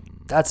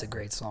 That's a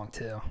great song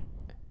too.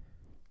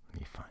 Let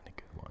me find a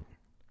good one.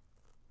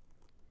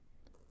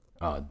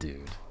 Oh,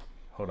 dude.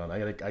 Hold on. I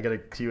gotta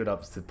cue it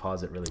up to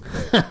pause it really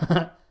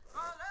quick.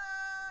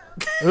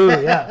 Ooh,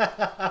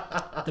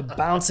 yeah. The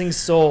Bouncing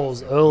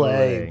Souls, Ole.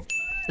 That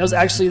was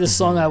actually the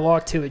song I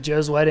walked to at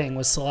Joe's wedding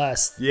with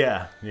Celeste.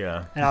 Yeah.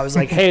 And I was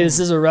like, hey, this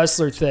is a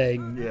wrestler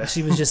thing. Yeah.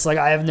 She was just like,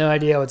 I have no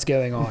idea what's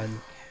going on.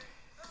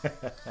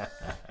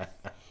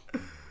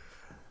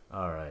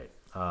 All right.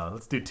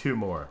 Let's do two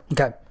more.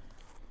 Okay.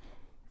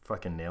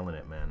 Fucking nailing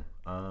it, man.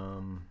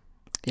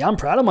 Yeah, I'm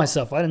proud of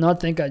myself. I did not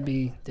think I'd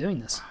be doing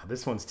this.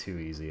 This one's too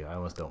easy. I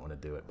almost don't want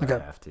to do it, but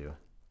Okay. I have to.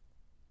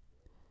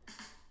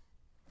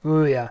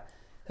 Ooh, yeah.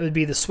 That would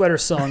be the Sweater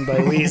Song by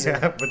Weezer.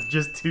 Yeah, with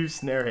just two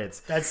snare hits.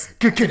 That's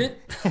Dun,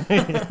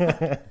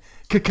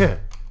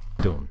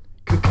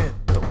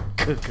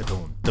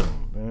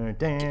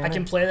 I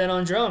can play that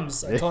on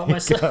drums. I taught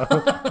myself.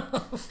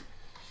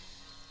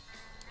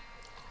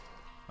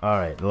 All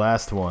right, the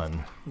last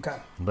one. Okay.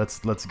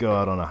 Let's go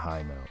out on a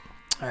high note.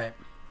 All right.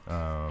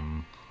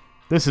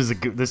 This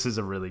is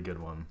a really good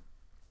one.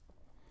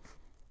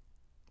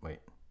 Wait.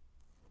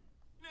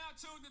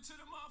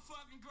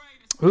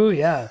 Ooh,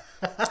 yeah.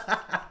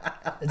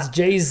 It's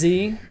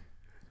Jay-Z.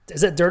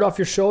 Is that Dirt Off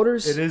Your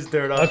Shoulders? It is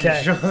Dirt Off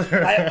Okay. Your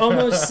Shoulder. I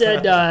almost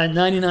said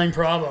 99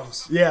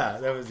 Problems. Yeah,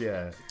 that was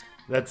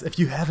That's if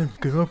you having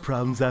girl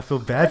problems, I feel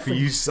bad for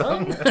you,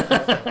 son.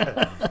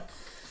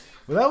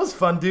 Well, that was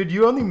fun, dude.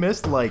 You only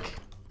missed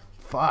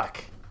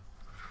fuck.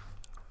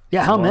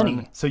 Yeah, how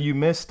many? So you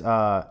missed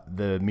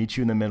the Meet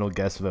You in the Middle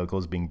guest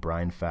vocals being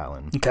Brian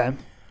Fallon. Okay.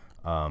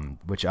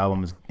 Which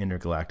album is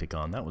Intergalactic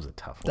on? That was a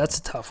tough one. That's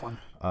a tough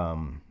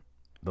one.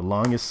 The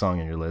longest song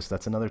on your list.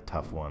 That's another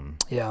tough one.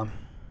 Yeah.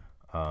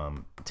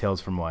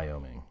 Tales from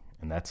Wyoming,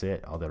 and that's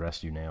it. All the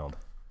rest you nailed.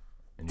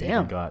 And you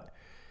Damn. even got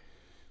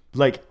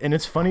and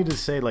it's funny to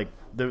say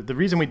the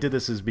reason we did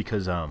this is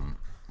because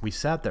we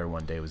sat there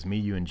one day. It was me,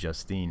 you, and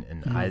Justine,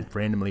 and I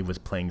randomly was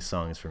playing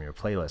songs from your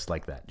playlist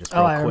like that, just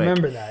real Oh, I quick.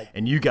 remember that.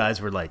 And you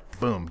guys were like,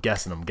 boom,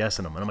 guessing them,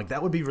 and I'm like,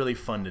 that would be really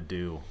fun to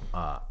do,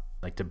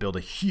 to build a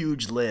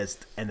huge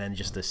list and then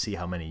just to see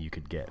how many you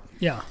could get.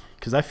 Yeah.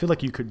 Because I feel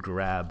like you could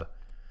grab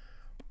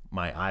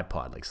my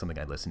iPod, like something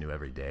I listen to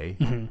every day,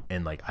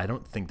 and I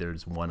don't think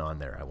there's one on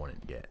there I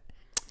wouldn't get.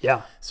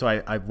 Yeah. So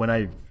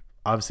I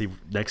obviously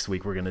next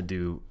week we're gonna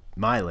do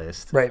my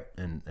list, Right.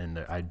 And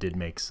I did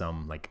make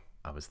some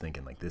I was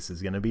thinking this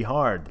is gonna be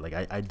hard.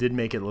 I did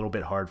make it a little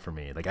bit hard for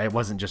me. I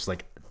wasn't just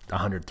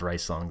 100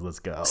 Thrice songs. Let's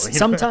go.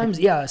 Sometimes,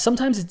 yeah.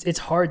 Sometimes it's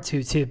hard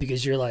too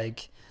because you're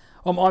like,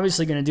 well, I'm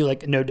obviously gonna do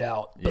No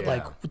Doubt, but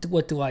Yeah.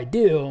 what do I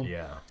do?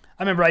 Yeah.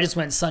 I remember I just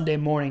went Sunday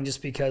Morning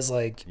just because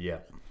Yeah.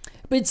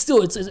 but it's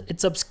still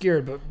it's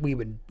obscure, but we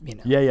would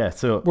Yeah.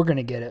 So we're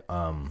gonna get it.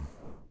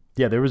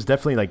 yeah, there was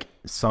definitely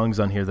songs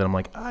on here that I'm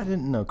I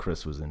didn't know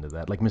Chris was into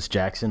that. Miss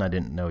Jackson, I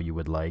didn't know you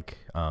would like.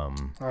 I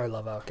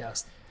love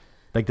Outkast.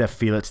 That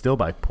Feel It Still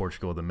by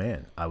Portugal the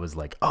Man. I was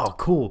oh,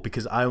 cool,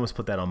 because I almost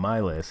put that on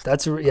my list.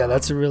 That's a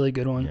really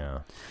good one. Yeah.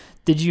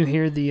 Did you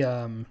hear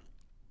the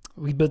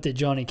we built the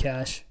Johnny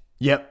Cash?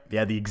 Yep.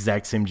 Yeah, the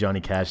exact same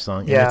Johnny Cash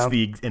song. Yeah.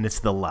 And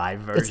it's the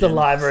live version. It's the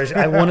live version.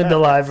 I wanted the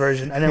live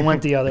version. I didn't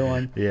want the other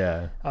one.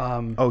 Yeah.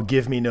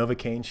 Give Me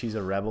Novocaine, She's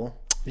a Rebel.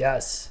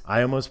 Yes.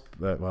 I almost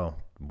we'll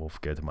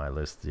go to my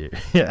list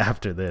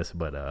after this,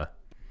 but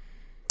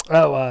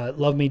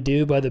Love Me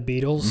Do by the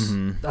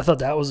Beatles. I thought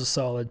that was a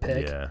solid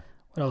pick. yeah.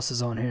 What else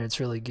is on here? It's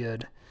really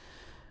good.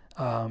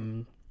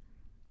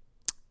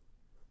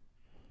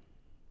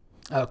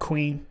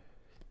 Queen.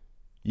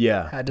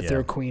 Yeah. Had to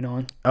throw Queen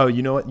on. Oh,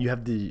 you know what? You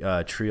have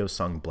the trio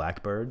song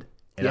Blackbird.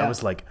 And I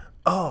was like,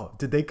 oh,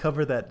 did they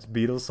cover that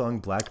Beatles song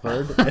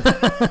Blackbird?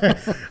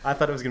 I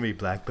thought it was going to be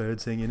Blackbird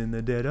singing in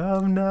the dead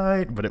of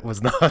night, but it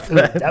was not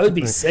that. That would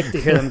be sick to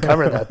hear them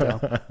cover that,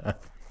 though.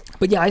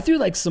 But yeah, I threw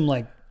like some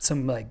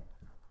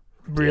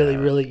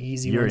really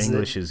easy Your ones.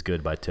 English is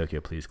Good by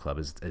Tokyo Police Club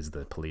is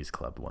the Police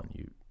Club one.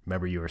 You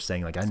remember you were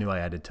saying, like, I knew I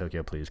added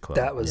Tokyo Police Club.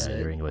 That was it.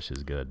 Your English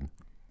is Good.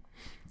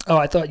 Oh,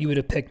 I thought you would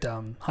have picked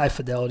High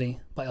Fidelity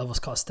by Elvis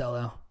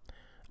Costello.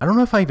 I don't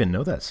know if I even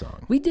know that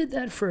song. We did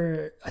that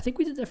for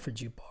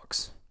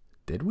Jukebox.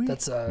 Did we?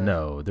 That's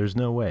no, there's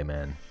no way,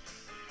 man.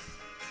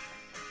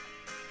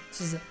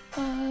 This is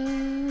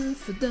High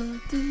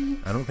Fidelity.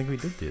 I don't think we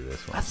did do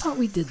this one. I thought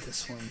we did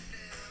this one.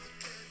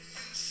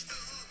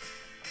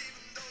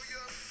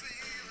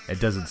 It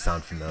doesn't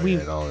sound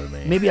familiar at all to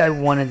me. Maybe I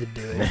wanted to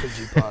do it for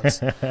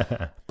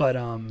Jukebox. But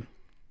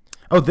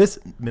oh, this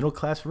Middle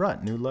Class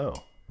Rut, New Low.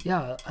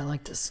 yeah, I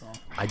like this song.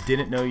 I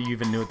didn't know you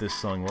even knew what this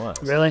song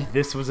was. Really?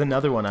 This was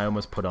another one I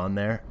almost put on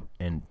there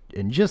and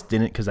just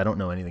didn't because I don't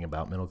know anything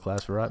about Middle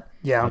Class Rut.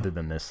 Yeah. Other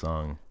than this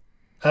song.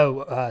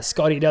 Oh,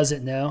 Scotty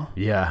Doesn't Know.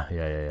 Yeah.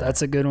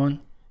 That's a good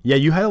one. Yeah,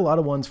 you had a lot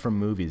of ones from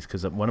movies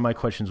because one of my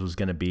questions was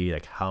going to be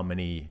like how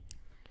many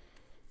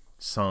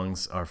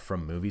songs are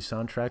from movie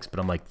soundtracks, but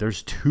I'm like,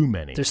 there's too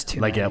many. There's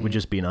too like many. That would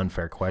just be an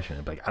unfair question.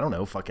 I'd be like, I don't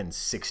know, fucking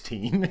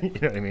 16. You know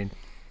what I mean?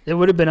 It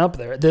would have been up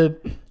there.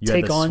 You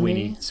Take had the On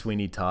Me.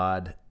 Sweeney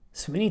Todd.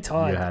 Sweeney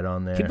Todd. You had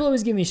on there. People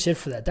always give me shit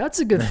for that. That's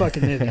a good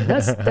fucking movie.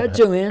 That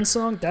Joanne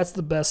song. That's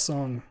the best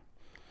song.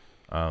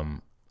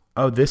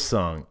 Oh, this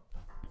song.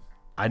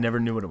 I never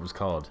knew what it was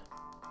called.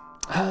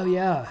 Oh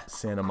yeah.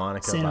 Santa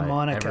Monica Santa by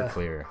Monica.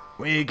 Everclear.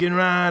 We can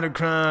ride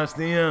across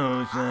the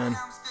ocean.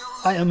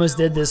 I almost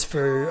did this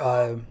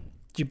for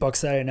Jukebox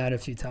Saturday Night a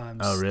few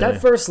times. Oh, really?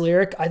 That first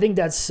lyric, I think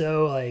that's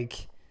so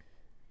like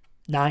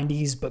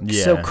 90s, but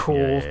so cool,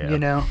 yeah. you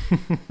know?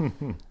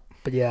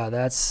 But yeah,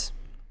 that's...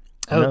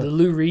 Oh, the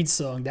Lou Reed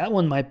song. That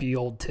one might be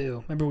old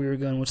too. Remember we were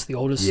going, what's the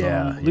oldest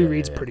song? Lou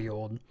Reed's pretty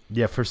old.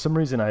 Yeah, for some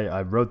reason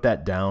I wrote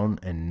that down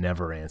and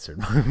never answered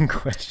my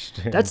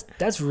question.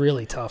 That's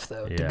really tough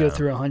though, to go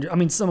through 100. I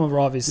mean, some of them are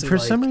obviously for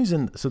some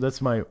reason, so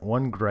that's my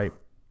one gripe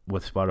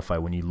with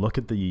Spotify. When you look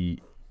at it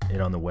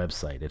on the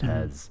website, it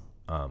has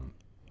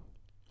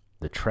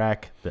the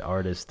track, the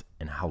artist,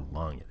 and how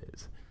long it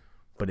is.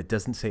 But it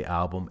doesn't say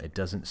album. It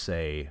doesn't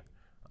say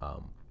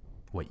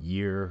what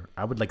year.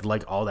 I would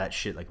like all that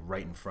shit like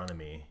right in front of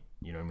me.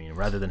 You know what I mean?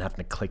 Rather than having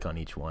to click on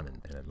each one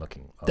and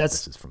looking,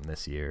 this is from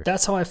this year.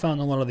 That's how I found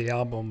a lot of the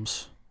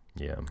albums.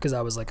 Yeah. Because I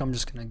was like, I'm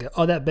just going to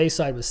go, that bass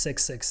side was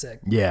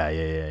 666.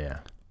 Yeah.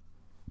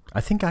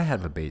 I think I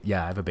have I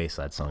have a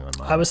bass-side song on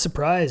mine. I was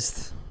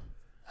surprised.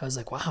 I was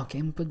like, wow,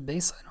 Game put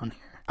bass side on here.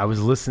 I was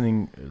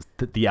listening,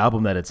 the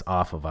album that it's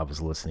off of, I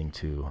was listening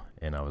to,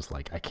 and I was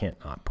like, I can't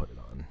not put it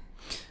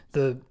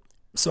on.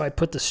 So I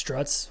put the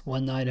Struts,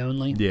 One Night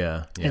Only.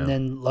 Yeah. And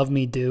then Love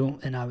Me Do.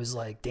 And I was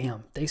like,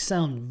 damn, they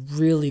sound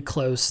really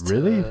close to...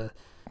 Really?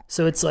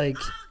 So it's like...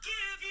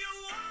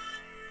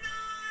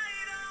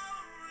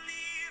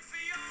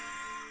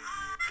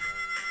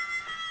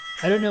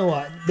 I don't know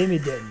why. Maybe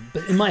it didn't.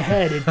 But in my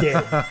head, it did.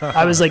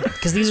 I was like,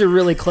 because these are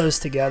really close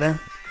together.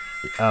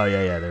 Oh,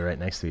 yeah. They're right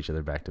next to each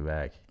other, back to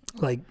back.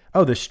 Like...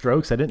 Oh, the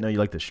Strokes. I didn't know you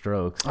liked the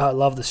Strokes. I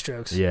love the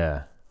Strokes.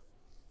 Yeah.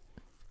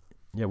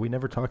 Yeah, we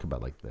never talk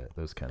about like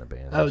those kind of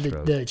bands. Oh,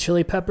 the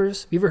Chili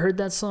Peppers. You ever heard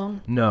that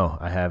song? No,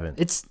 I haven't.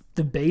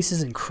 The bass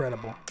is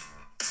incredible.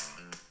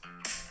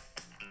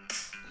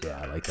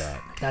 Yeah, I like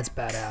that. That's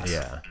badass.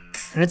 Yeah.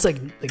 And it's like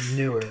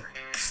newer.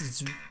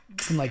 It's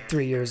from like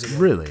 3 years ago.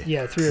 Really?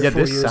 Yeah, 3 or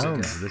 4 years ago.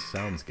 This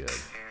sounds good.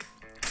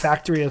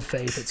 Factory of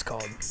Faith, it's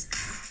called.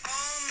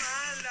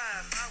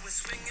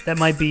 That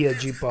might be a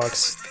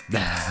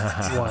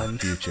Jukebox one.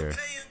 Future.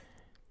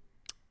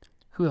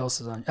 Who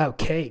else is on? Oh,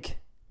 Cake.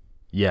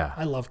 Yeah.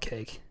 I love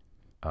Cake.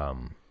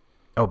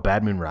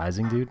 Bad Moon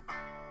Rising, dude.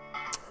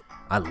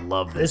 I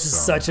love this is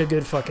song. Such a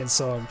good fucking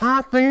song.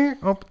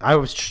 I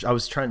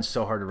was trying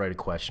so hard to write a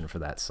question for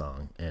that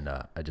song, and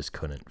I just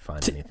couldn't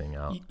find anything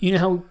out. You know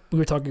how we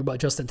were talking about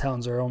Justin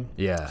Townes Earl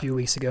a few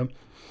weeks ago,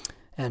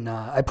 and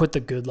I put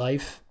The Good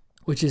Life,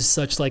 which is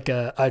such like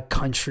a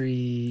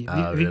country.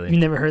 Really? You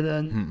never heard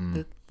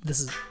that? This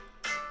is.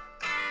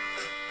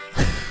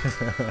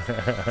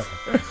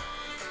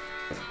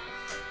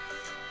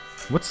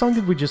 What song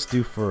did we just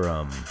do for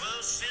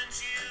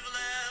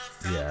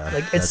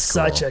like it's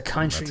such a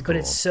country, That's but cool.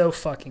 it's so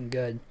fucking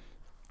good.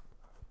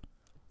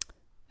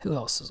 Who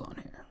else is on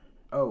here?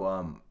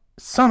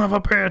 Son of a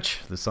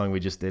Bitch, the song we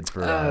just did for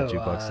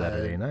Jukebox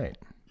Saturday Night.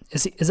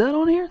 Is that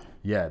on here?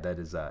 Yeah, that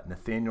is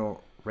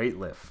Nathaniel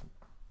Rateliff.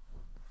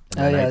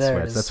 Oh yeah,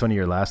 there it is. That's one of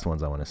your last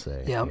ones, I want to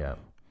say. Yeah.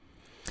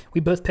 We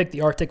both picked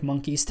the Arctic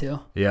Monkeys too.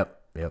 Yep.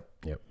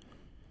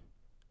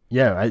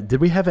 Yeah, did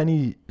we have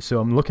any? So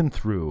I'm looking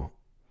through.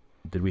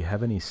 Did we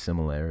have any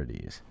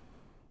similarities?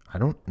 I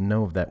don't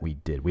know if that we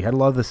did. We had a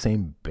lot of the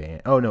same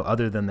band. Oh, no,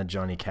 other than the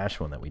Johnny Cash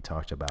one that we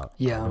talked about.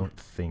 Yeah. I don't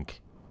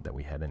think that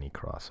we had any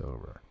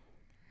crossover.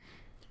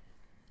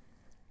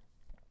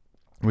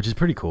 Which is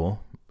pretty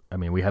cool. I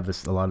mean, we have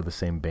a lot of the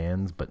same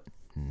bands, but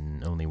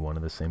only one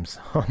of the same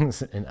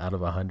songs out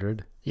of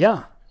 100.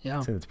 Yeah.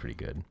 I'd say that's pretty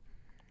good.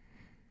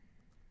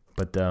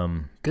 But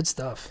good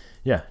stuff.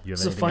 Yeah, you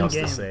have anything else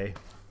to say?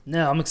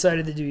 No, I'm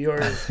excited to do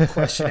your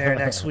questionnaire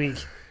next week.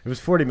 It was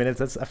 40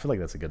 minutes. I feel like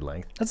that's a good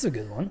length. That's a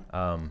good one.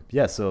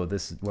 Yeah, so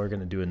we're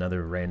gonna do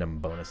another random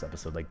bonus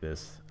episode like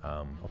this.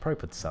 I'll probably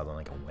put this out on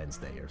like a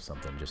Wednesday or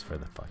something, just for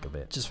the fuck of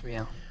it. Just for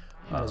you,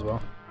 might as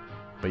well.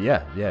 But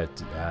yeah.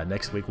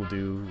 Next week we'll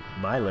do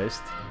my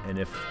list, and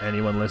if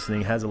anyone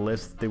listening has a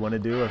list they want to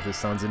do, or if this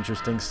sounds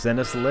interesting, send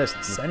us a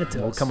list. Send it to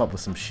us. We'll come up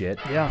with some shit.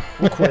 Yeah,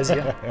 we'll quiz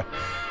you.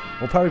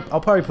 I'll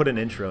probably put an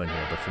intro in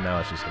here, but for now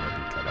it's just gonna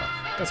be cut off.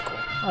 That's cool.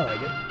 I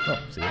like it.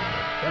 Oh, see you later.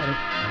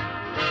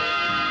 Bye.